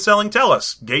making and selling, tell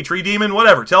us. Gay Tree Demon,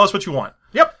 whatever. Tell us what you want.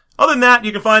 Yep. Other than that,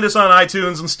 you can find us on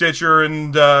iTunes and Stitcher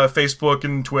and Facebook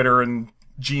and Twitter and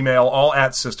Gmail, all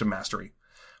at System Mastery.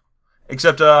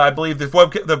 Except, I believe the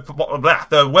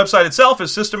website itself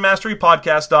is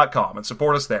systemmasterypodcast.com, and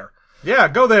support us there. Yeah,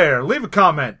 go there. Leave a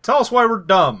comment. Tell us why we're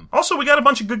dumb. Also, we got a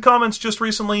bunch of good comments just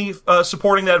recently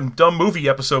supporting that dumb movie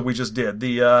episode we just did.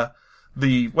 What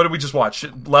did we just watch?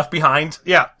 Left Behind?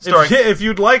 Yeah. If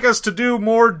you'd like us to do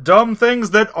more dumb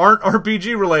things that aren't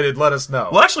RPG related, let us know.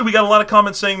 Well, actually, we got a lot of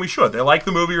comments saying we should. They like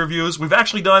the movie reviews. We've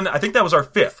actually done, I think that was our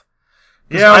 5th.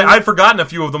 Yeah. I'd forgotten a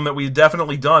few of them that we'd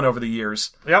definitely done over the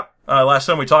years. Yep. Last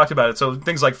time we talked about it. So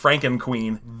things like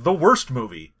Frankenqueen. The worst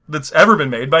movie that's ever been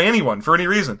made by anyone for any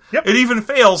reason. Yep. It even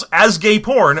fails as gay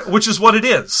porn, which is what it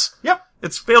is. Yep.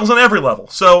 It fails on every level.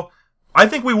 So I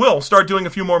think we will start doing a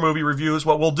few more movie reviews.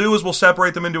 What we'll do is we'll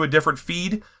separate them into a different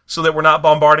feed so that we're not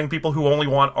bombarding people who only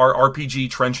want our RPG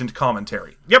trenchant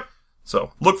commentary. Yep.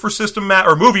 So look for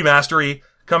or Movie Mastery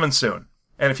coming soon.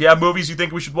 And if you have movies you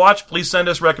think we should watch, please send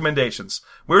us recommendations.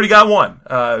 We already got one.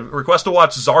 Request to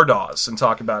watch Zardoz and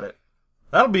talk about it.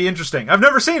 That'll be interesting. I've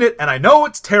never seen it, and I know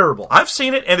it's terrible. I've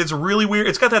seen it, and it's really weird.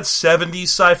 It's got that 70s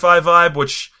sci-fi vibe,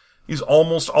 which is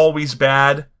almost always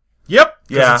bad. Yep.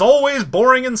 Yeah. It's always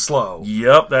boring and slow.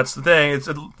 Yep, that's the thing.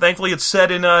 Thankfully, it's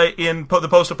set in the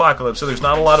post-apocalypse, so there's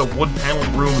not a lot of wood-paneled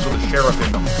rooms with a sheriff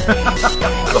in them.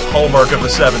 The hallmark of the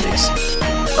 70s.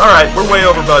 All right, we're way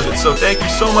over budget, so thank you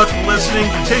so much for listening.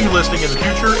 Continue listening in the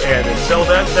future, and until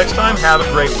then, next time, have a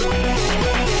great week.